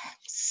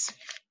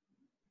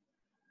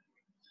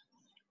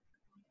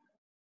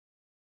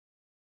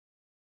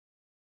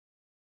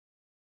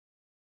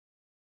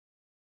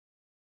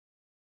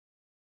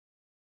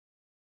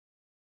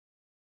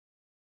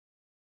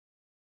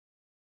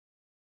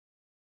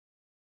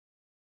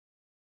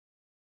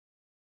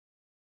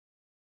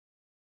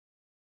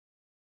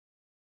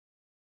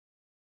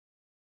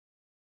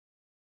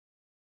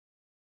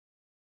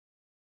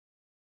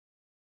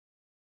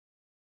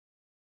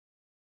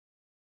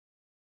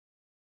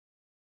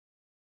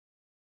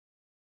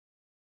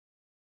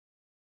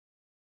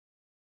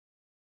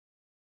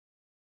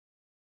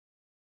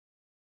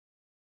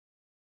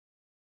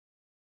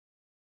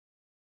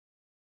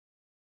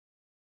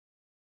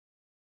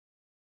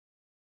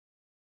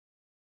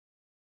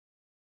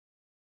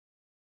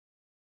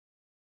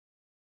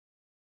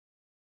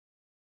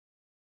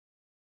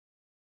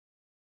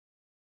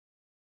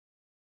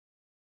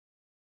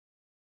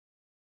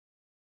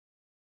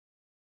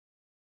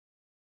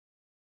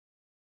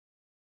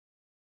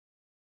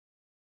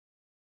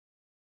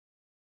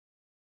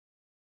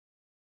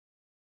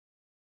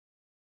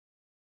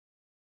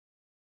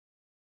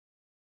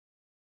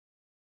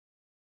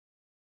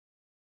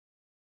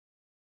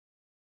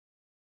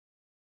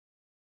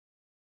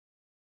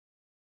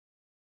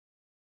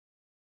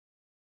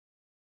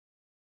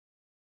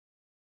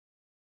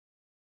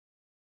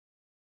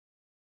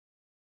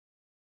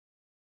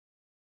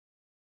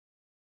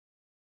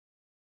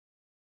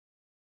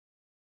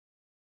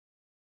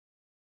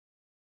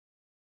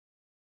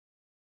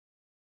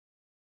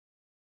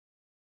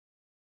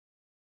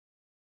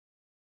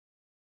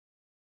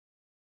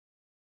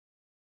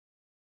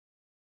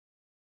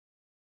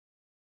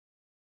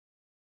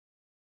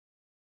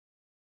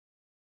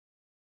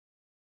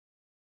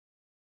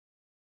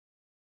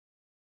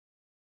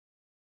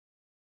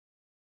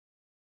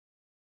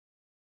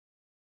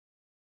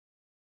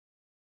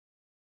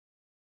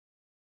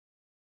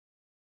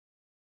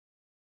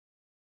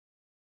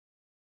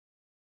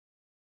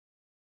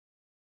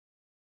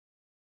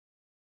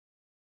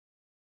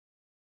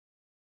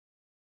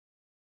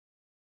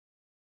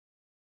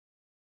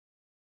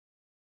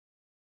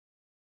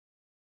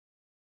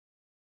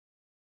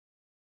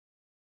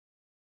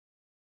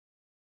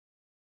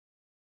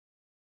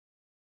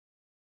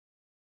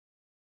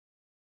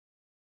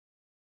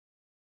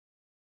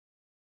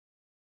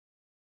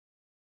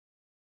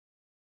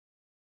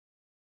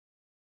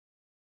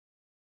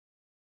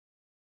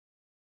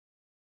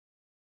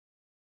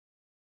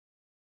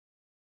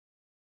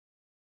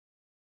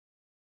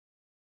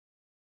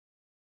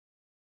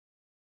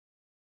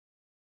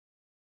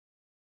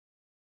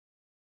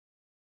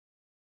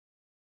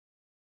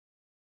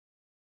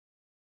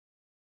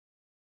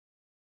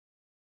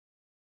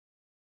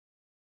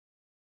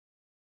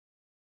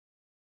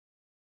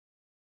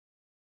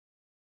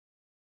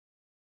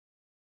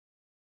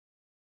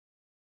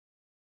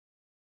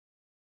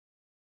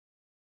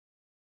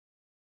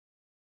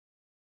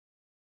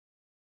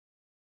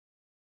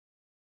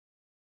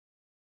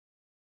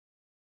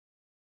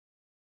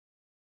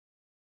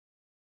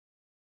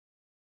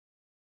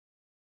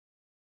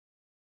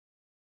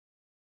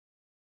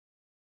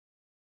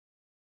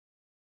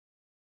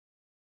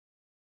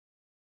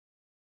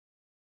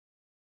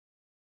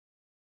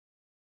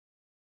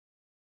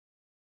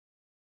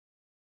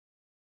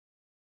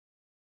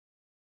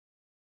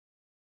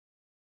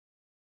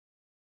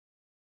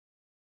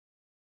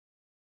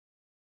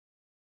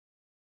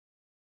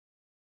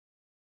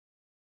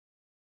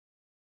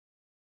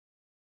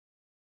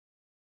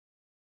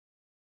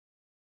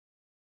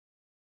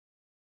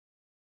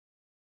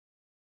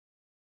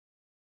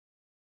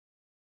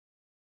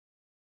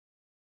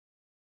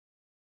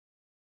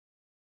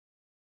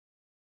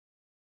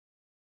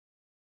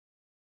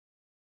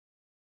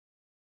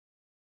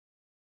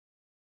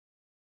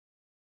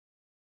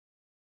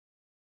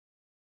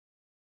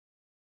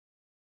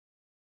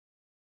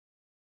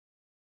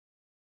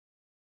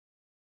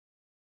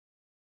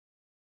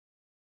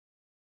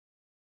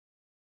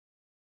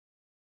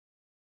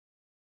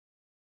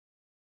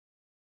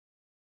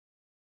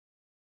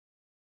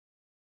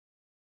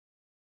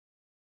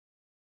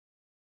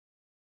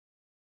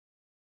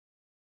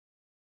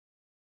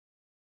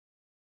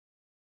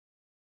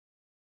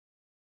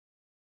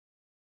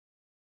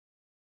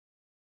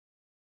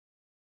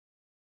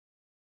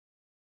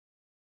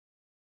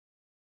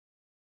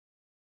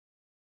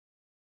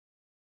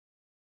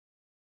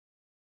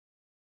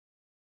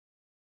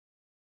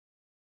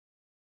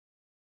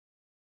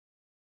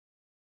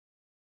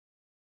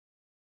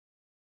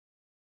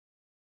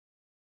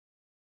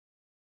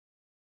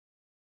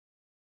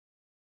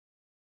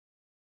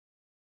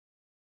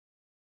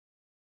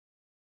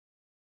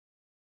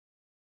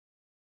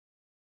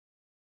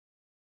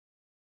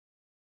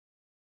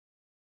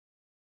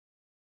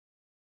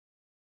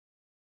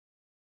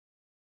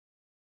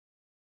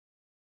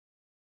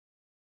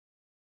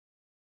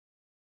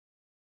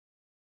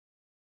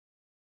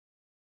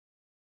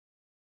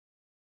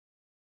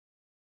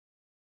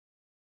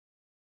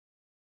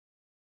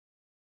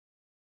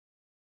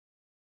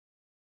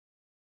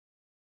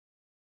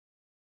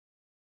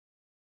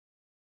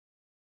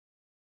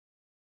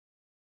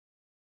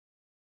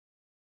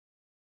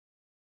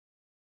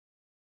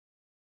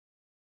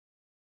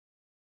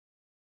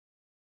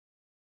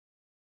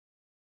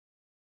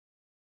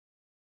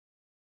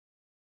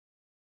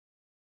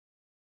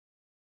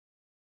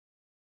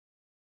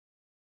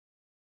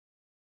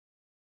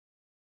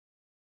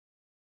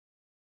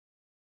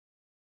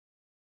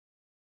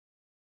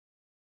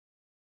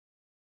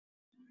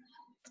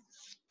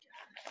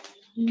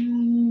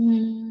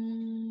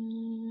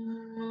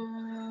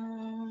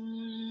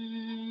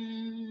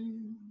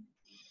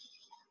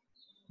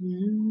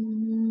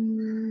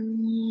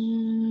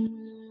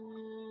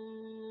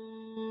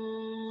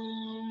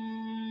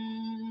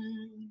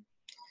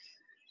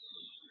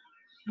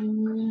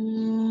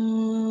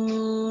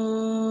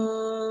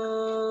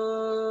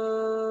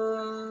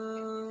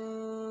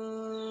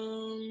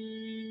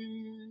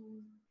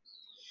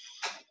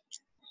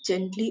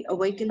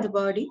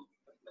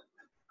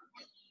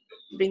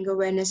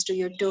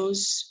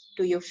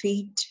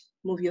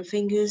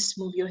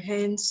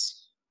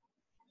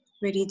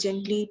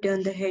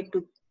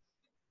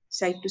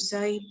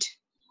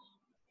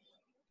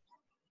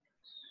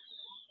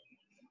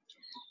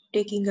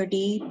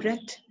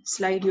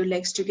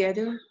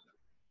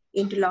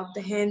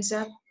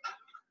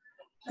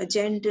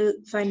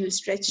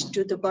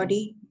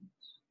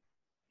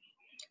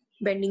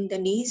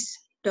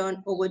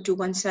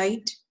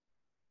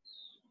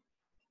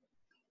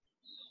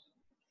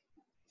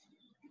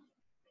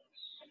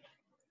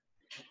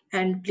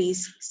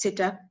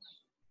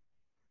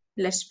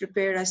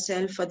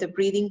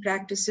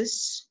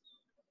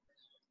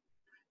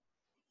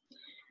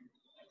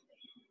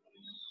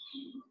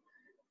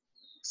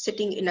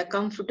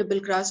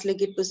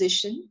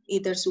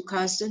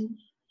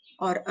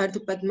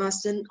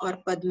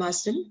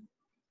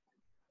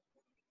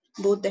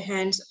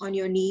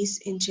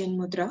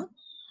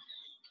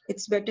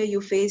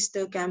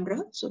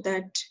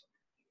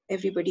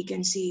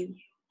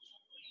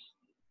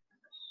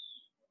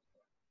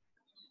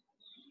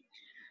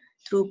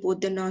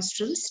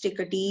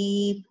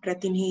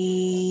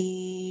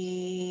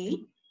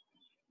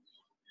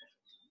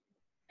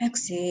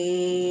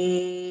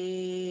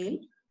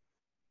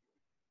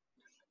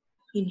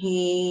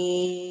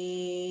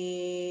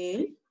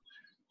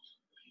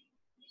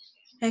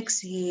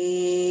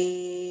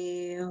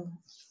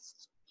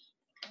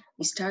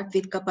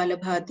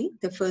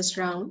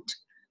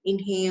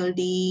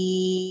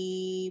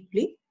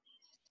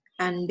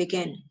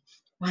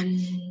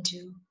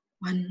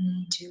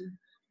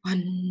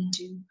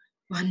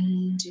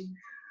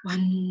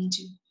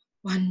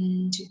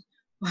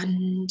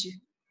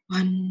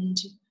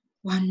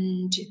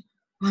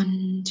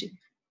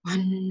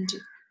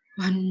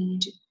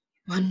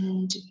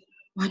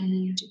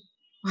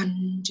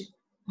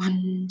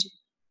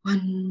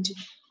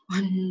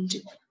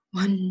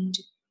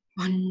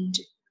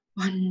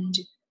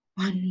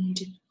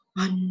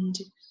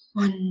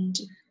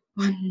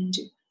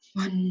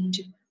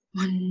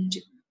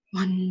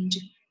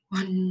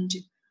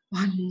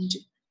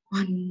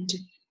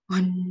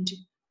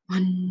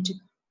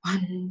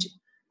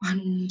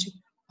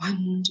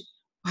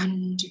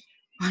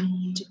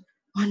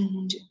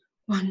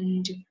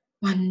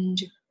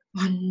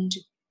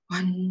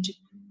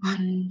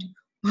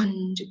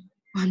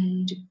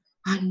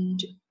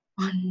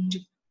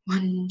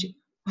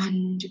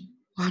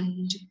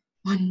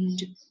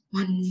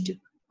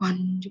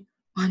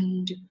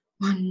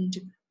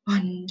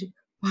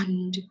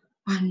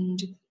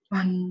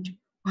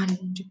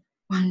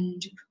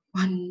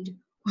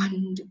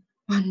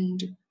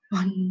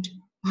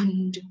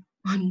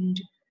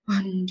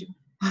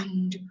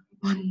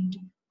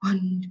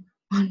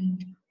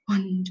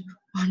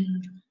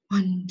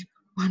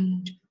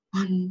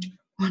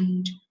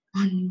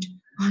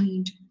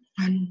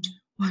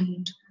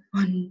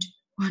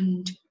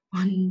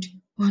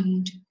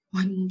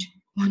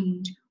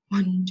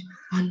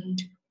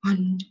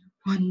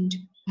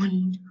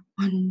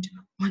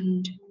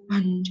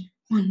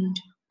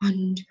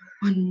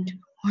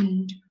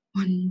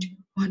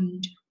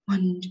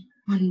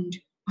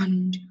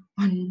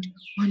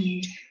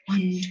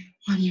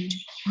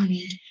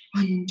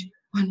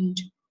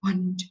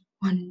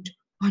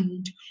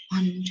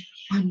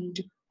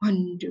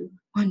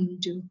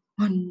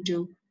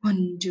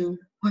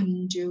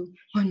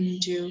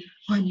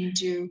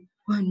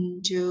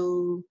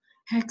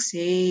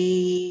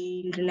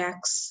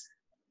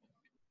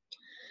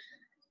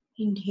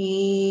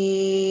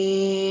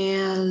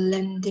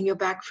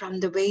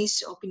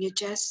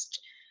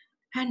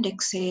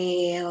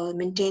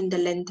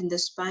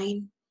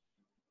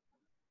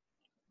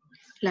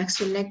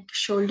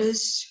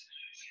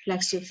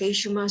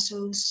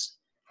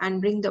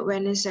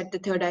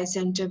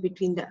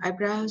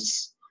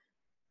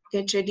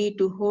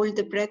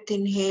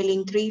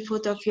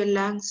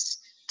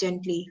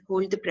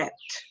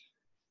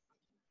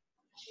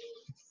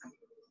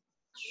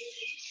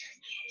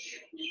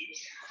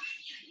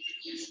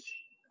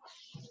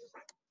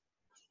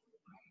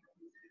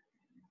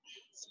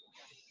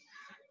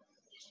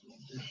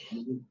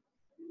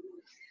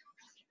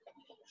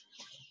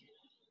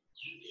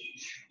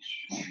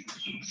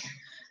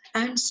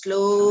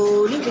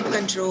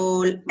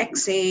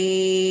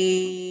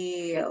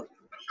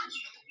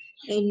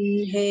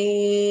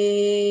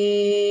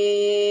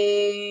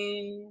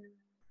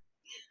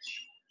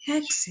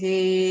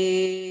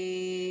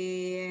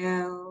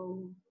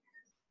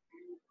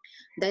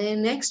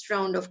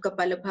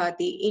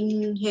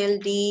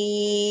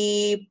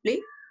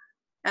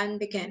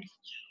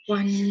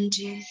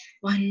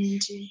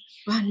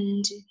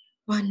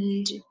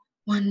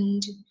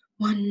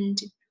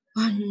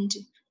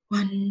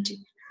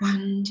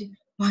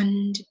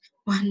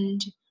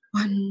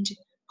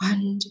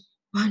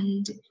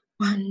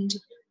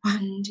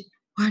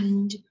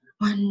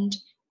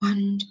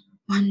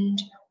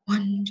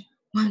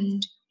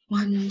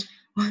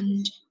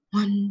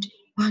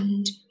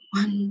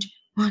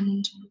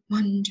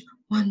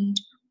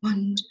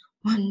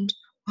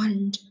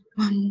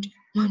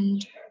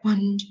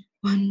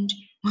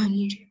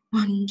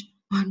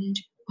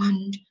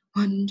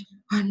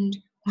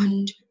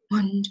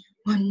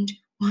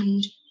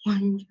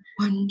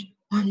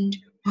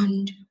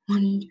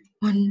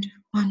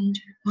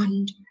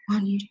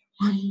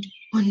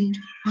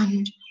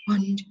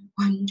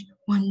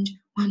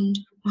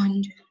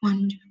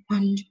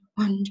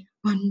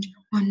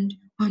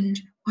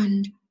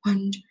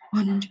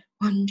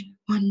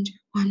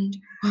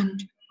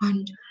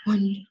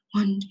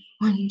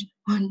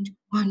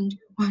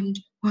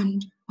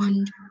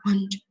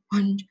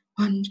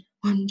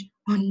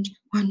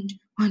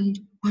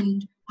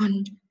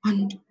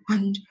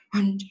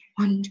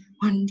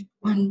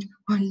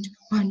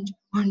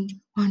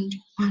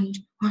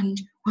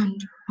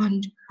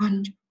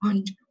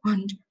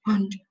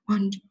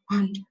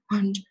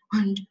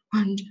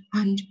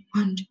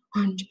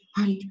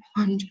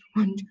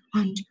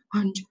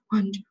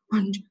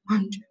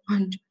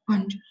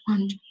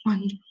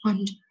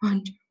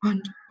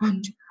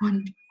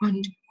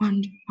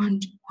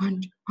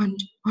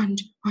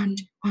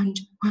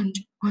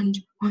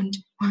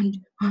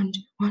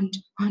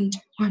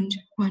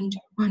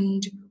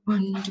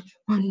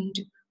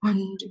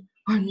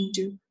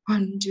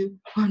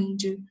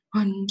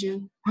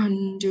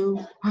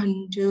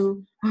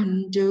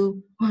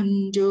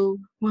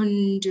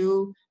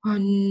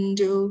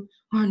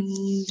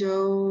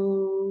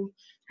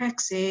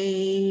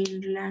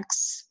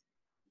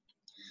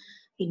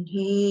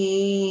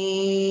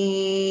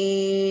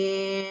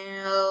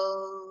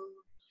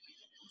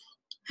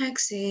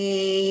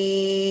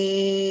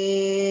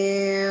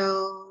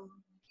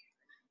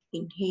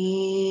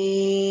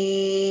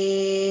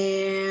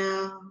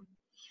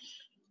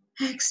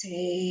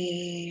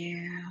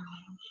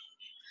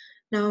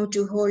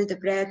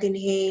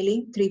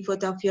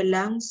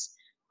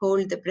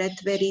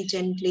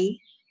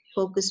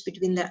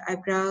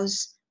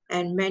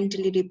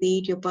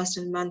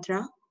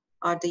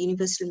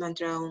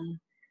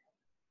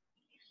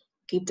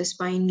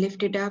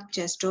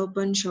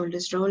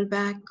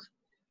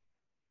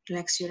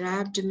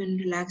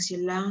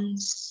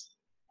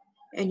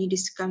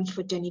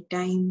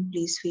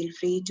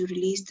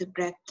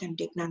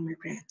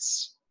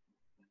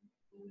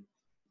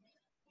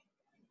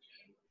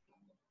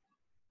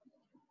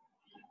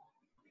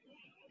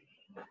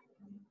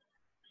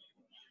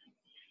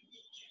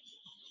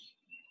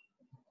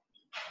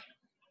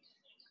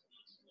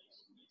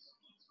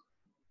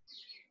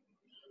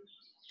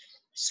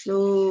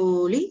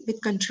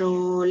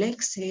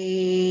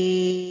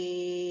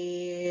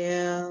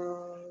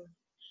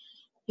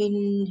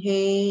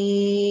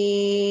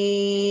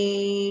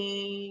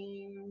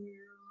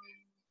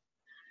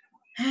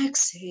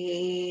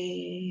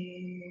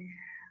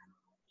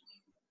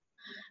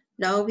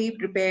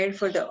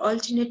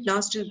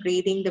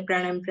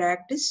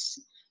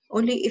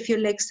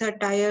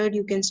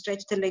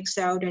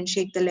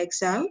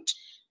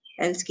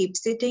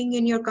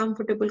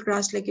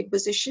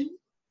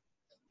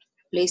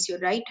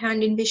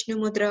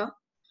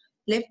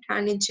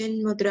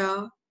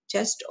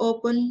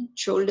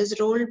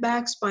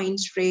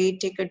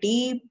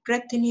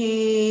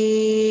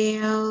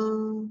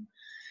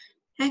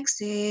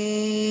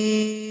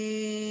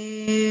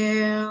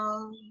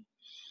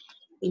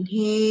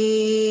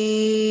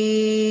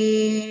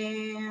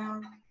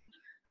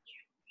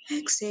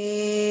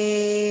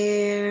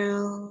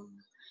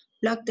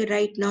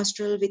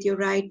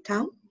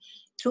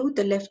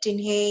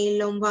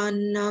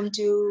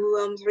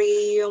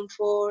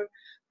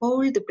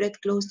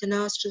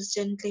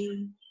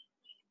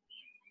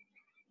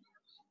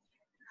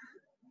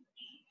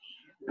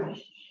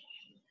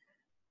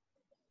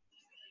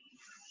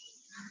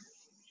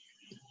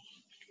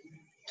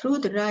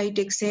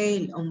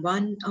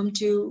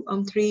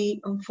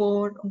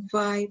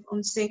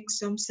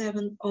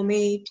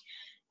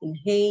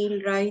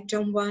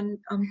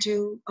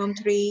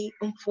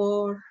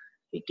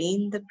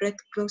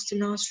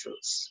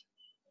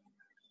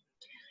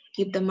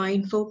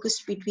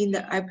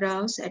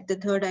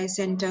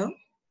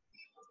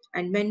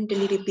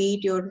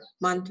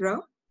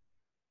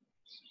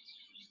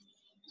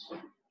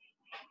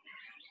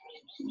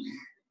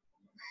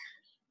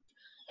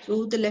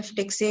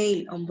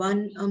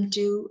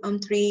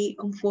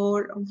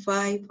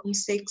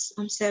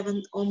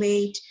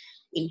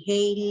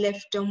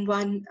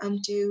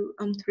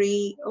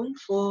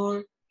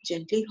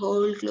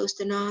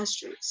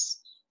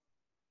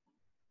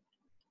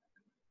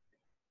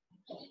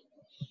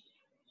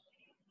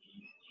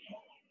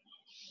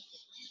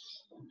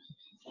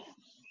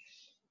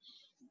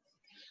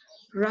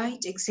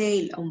 Right,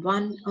 exhale, Om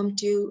 1, Om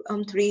 2,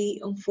 Om 3,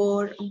 Om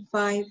 4, Om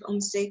 5,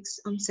 Om 6,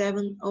 Om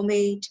 7, Om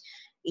 8.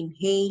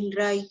 Inhale,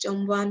 right,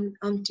 Om 1,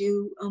 Om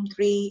 2, Om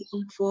 3,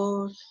 Om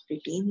 4.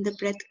 Retain the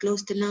breath,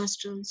 close the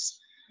nostrils.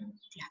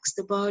 Relax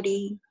the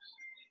body,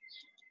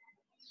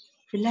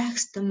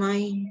 relax the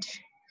mind.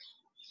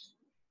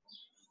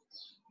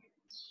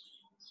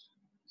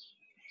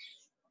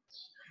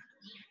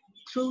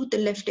 Through the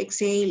left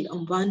exhale,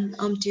 Om 1,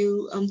 Om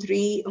 2, Om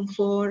 3, Om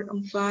 4,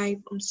 Om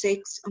 5, Om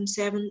 6, Om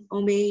 7,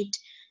 Om 8.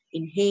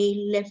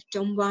 Inhale, left,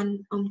 Om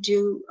 1, Om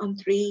 2, Om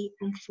 3,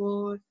 Om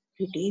 4.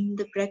 Retain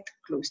the breath,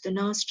 close the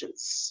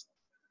nostrils.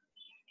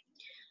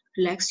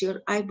 Relax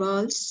your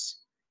eyeballs,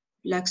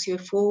 relax your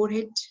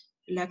forehead,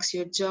 relax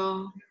your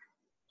jaw.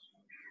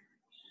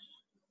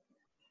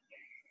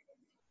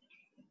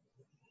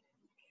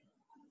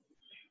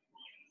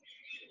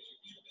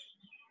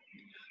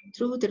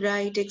 Through the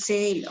right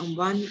exhale, Om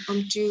 1,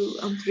 Om 2,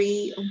 Om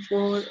 3, Om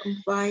 4, Om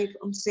 5,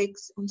 Om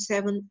 6, Om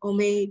 7, Om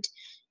 8.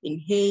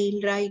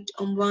 Inhale, right,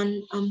 Om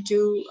 1, Om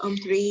 2, Om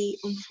 3,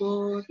 Om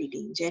 4.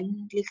 Retain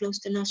gently, close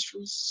the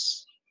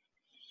nostrils.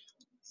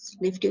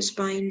 Lift your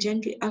spine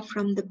gently up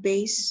from the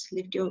base.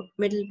 Lift your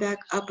middle back,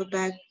 upper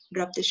back.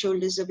 Drop the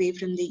shoulders away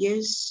from the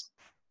ears.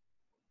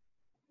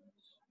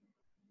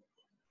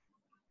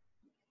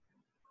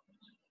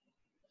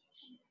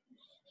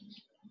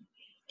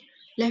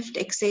 Left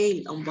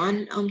exhale, Om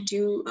 1, Om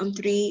 2, Om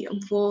 3,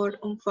 Om 4,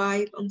 Om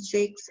 5, Om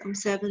 6, Om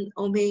 7,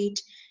 Om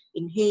 8.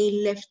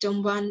 Inhale, left,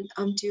 Om 1,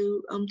 Om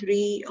 2, Om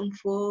 3, Om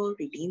 4.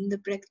 Retain the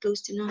breath,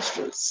 close the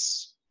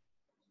nostrils.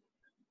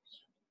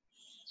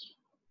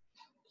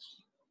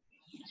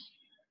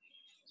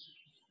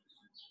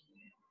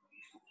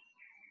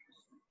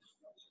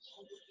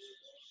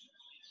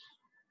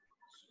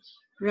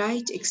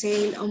 Right,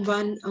 exhale, Om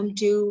 1, Om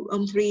 2,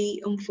 Om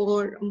 3, Om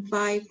 4, Om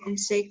 5, Om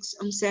 6,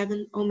 Om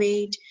 7, Om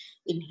 8.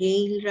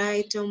 Inhale,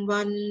 right, Om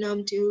 1,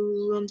 Om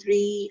 2, Om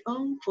 3,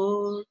 Om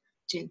 4.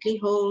 Gently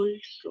hold,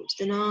 close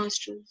the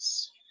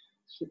nostrils.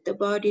 Keep the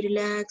body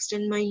relaxed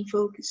and mind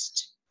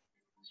focused.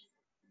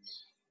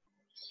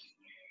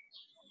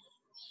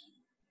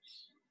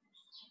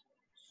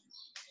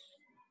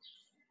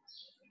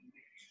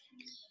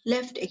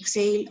 Left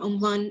exhale,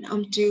 Om 1,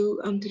 Om 2,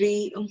 Om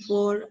 3, Om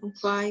 4, Om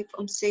 5,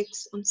 Om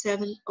 6, Om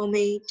 7, Om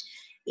 8.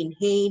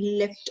 Inhale,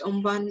 left,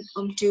 Om 1,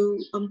 Om 2,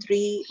 Om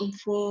 3, Om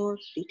 4.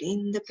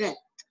 Retain the breath,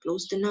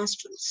 close the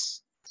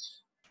nostrils.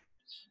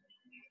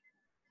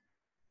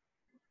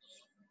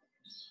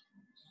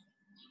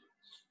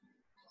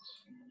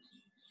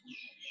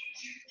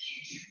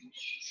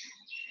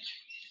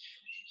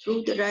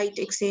 Through the right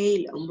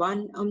exhale, Om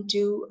 1, Om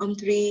 2, Om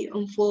 3,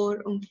 Om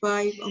 4, Om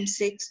 5, Om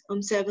 6,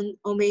 Om 7,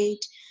 Om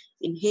 8.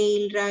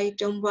 Inhale,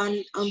 right, Om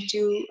 1, Om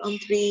 2, Om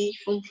 3,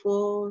 Om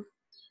 4.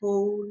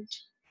 Hold.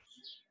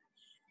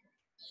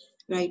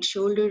 Right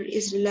shoulder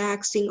is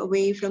relaxing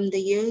away from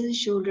the ears.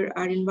 Shoulders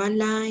are in one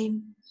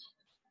line.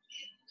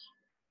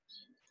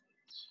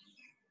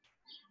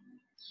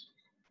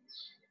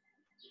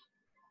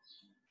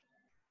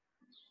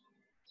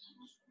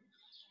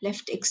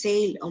 Left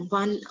exhale, Om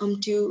 1, Om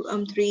 2,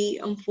 Om 3,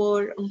 Om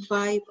 4, Om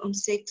 5, Om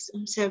 6,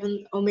 Om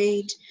 7, Om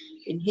 8.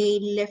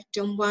 Inhale, left,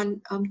 Om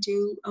 1, Om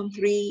 2, Om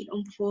 3,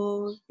 Om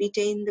 4.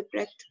 Retain the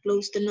breath,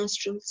 close the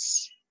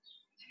nostrils.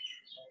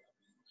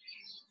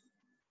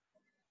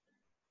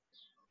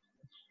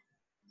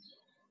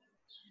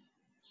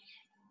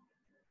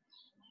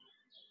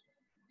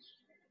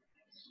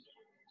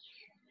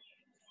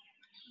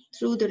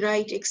 Through the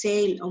right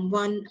exhale, Om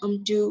 1,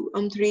 Om 2,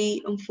 Om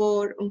 3, Om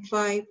 4, Om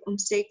 5, Om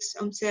 6,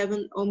 Om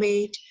 7, Om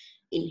 8.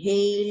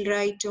 Inhale,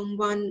 right,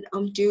 Om 1,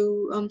 Om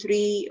 2, Om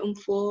 3, Om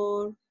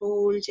 4.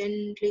 Hold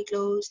gently,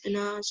 close the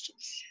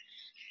nostrils.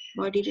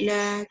 Body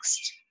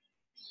relaxed,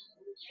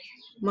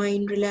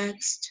 mind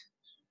relaxed.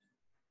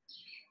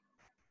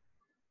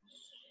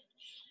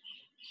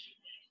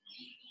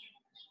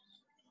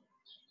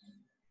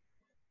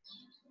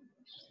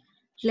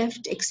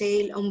 Left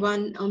exhale, Om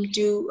 1, Om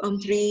 2, Om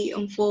 3,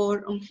 Om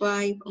 4, Om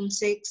 5, Om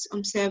 6,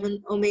 Om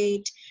 7, Om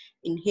 8.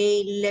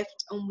 Inhale,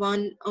 left, Om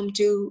 1, Om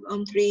 2,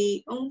 Om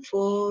 3, Om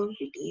 4.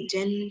 Retain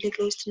gently,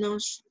 close the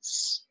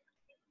nostrils.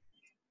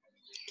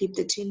 Keep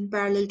the chin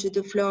parallel to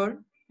the floor.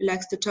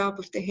 Relax the top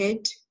of the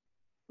head.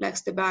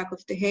 Relax the back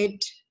of the head.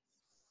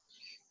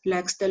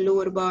 Relax the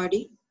lower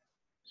body.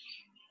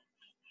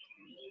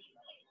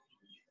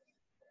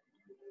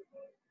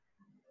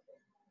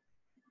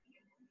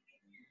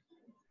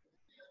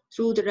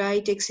 Through the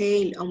right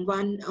exhale, Om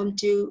 1, Om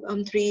 2,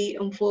 Om 3,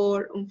 Om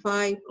 4, Om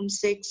 5, Om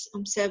 6,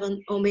 Om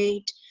 7, Om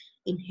 8.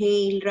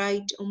 Inhale,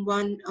 right, Om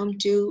 1, Om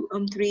 2,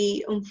 Om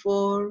 3, Om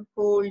 4.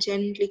 Hold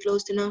gently,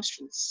 close the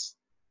nostrils.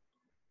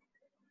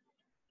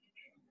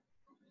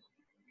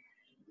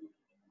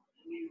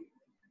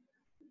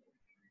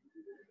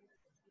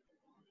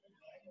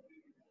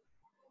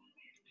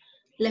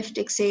 Left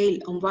exhale,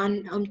 Om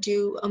 1, Om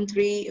 2, Om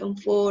 3, Om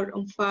 4,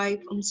 Om 5,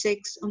 Om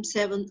 6, Om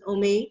 7,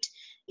 Om 8.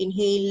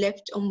 Inhale,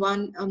 left, Om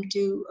 1, Om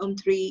 2, Om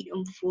 3,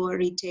 Om 4.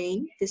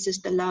 Retain. This is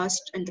the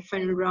last and the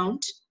final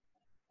round.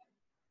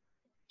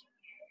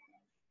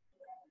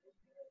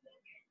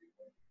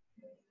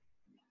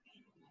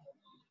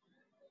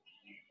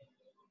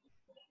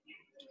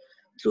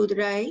 Through the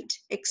right,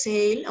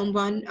 exhale,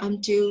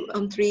 1, 2,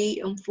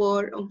 3,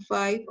 4,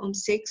 5,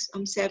 6,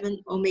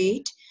 7,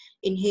 8.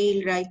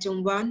 Inhale, right,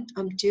 1,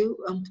 2,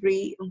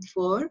 3,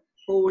 4.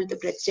 Hold the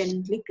breath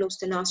gently, close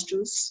the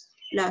nostrils,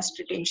 last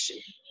retention.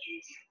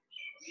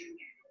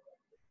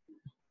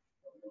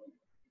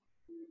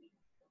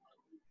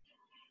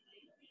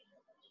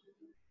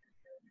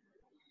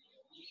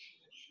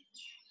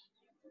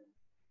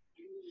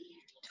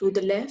 Through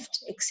the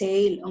left,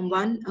 exhale,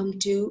 1,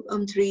 2,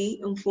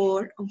 3,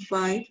 4,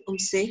 5,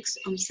 6,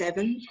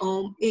 7,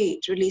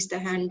 8. Release the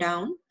hand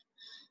down.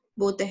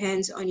 Both the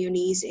hands on your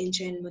knees in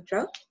Chan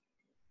Mudra.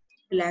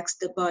 Relax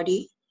the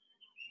body.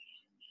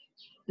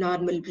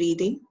 Normal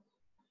breathing.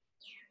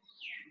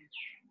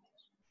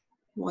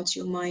 Watch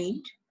your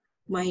mind.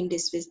 Mind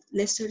is with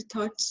lesser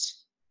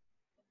thoughts.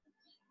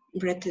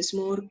 Breath is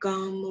more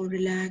calm, more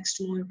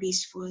relaxed, more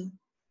peaceful.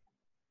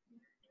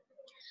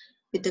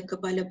 With the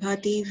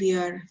Kapalabhati, we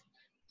are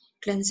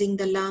cleansing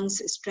the lungs,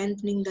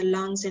 strengthening the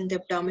lungs and the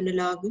abdominal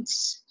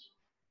organs.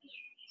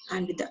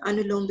 And with the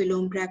Anulom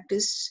Vilom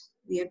practice,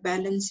 we are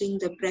balancing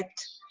the breath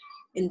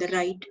in the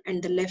right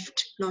and the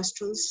left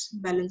nostrils,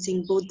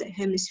 balancing both the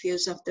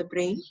hemispheres of the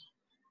brain.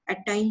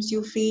 At times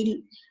you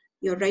feel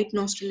your right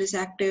nostril is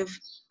active,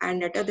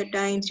 and at other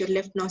times your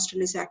left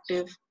nostril is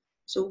active.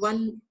 So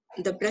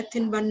the breath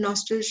in one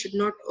nostril should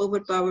not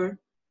overpower.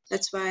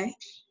 That's why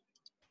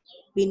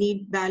we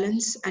need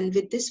balance. And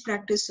with this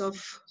practice of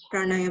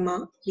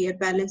pranayama, we are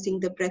balancing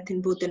the breath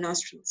in both the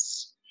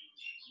nostrils.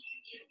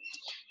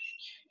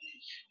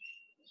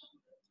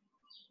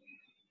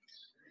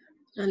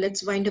 Now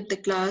let's wind up the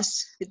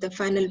class with the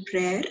final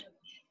prayer.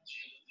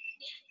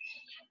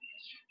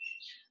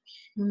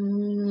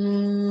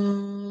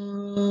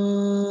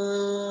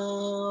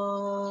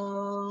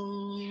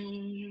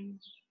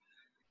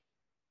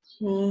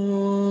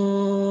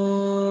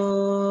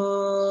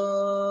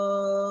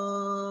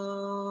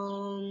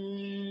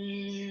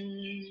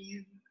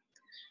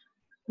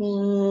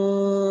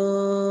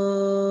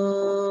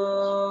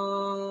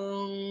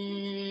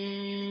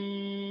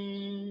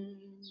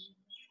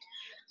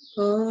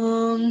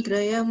 Om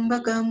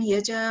Trayambakam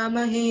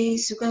Yajamahe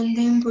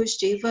Sugandhim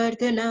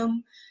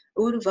Pushtivardanam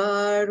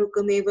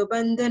Urvarukamiva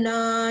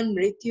Bandhanan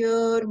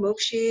Mrityor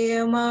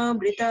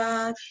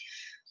Mukshayamamritat.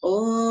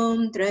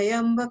 Om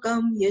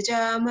Trayambakam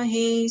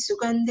Yajamahe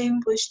Sugandhim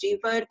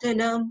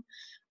Pushtivardanam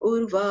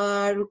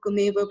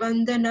Urvarukamiva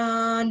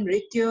Bandhanan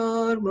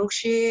Mrityor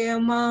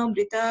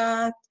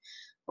Mukshayamamritat.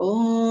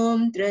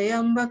 Om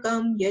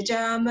Trayambakam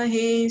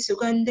Yajamahe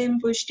Sugandhim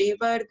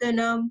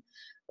Pushtivardanam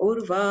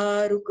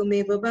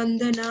Urvarukamiva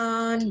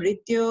Bandhanan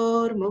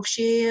Mrityor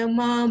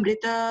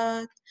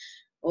Mukshayamamritat.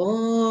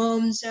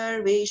 Om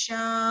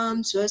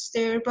Sarvesham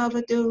Swastir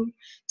Bhavatu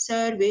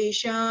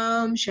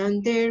Sarvesham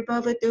Shantir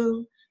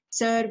Bhavatu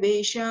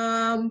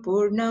Sarvesham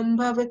Purnam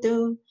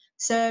Bhavatu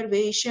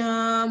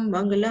Sarvesham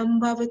Mangalam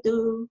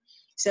Bhavatu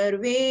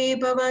Sarve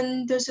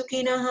Bhavantu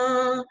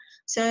Sukhinaha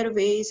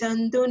Sarve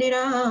Santu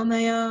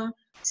Niramaya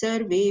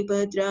Sarve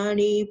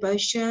Bhadrani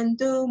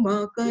Pashyantu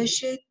Ma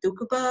Kashit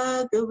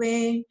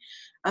Dukhabhagave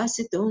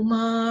Asito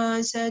Ma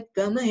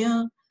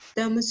Sadgamaya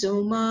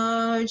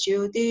Tamasoma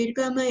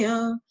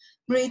Jyotirgamaya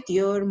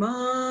Mrityorma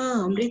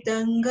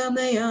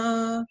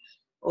Amritangamaya.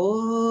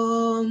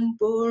 Om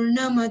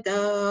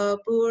Purnamada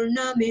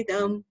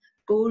Purnamidam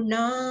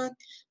Purnat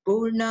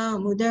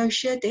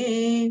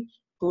Purnamudachyate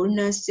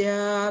Purnasya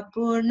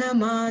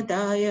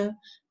Purnamadaya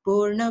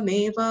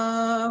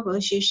Purnameva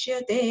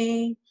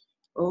Vashishyate.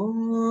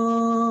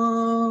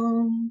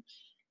 Om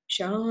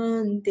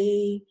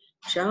Shanti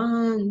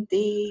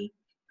Shanti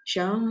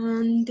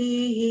Shanti.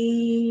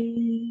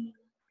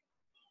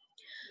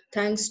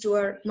 Thanks to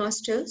our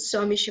master,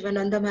 Swami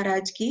Sivananda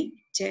Maharaj ki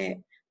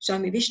Jai.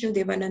 Swami Vishnu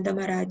Devananda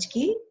Maharaj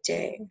ki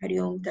Jai. Hari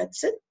Om Tat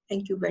Sat.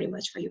 Thank you very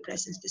much for your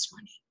presence this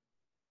morning.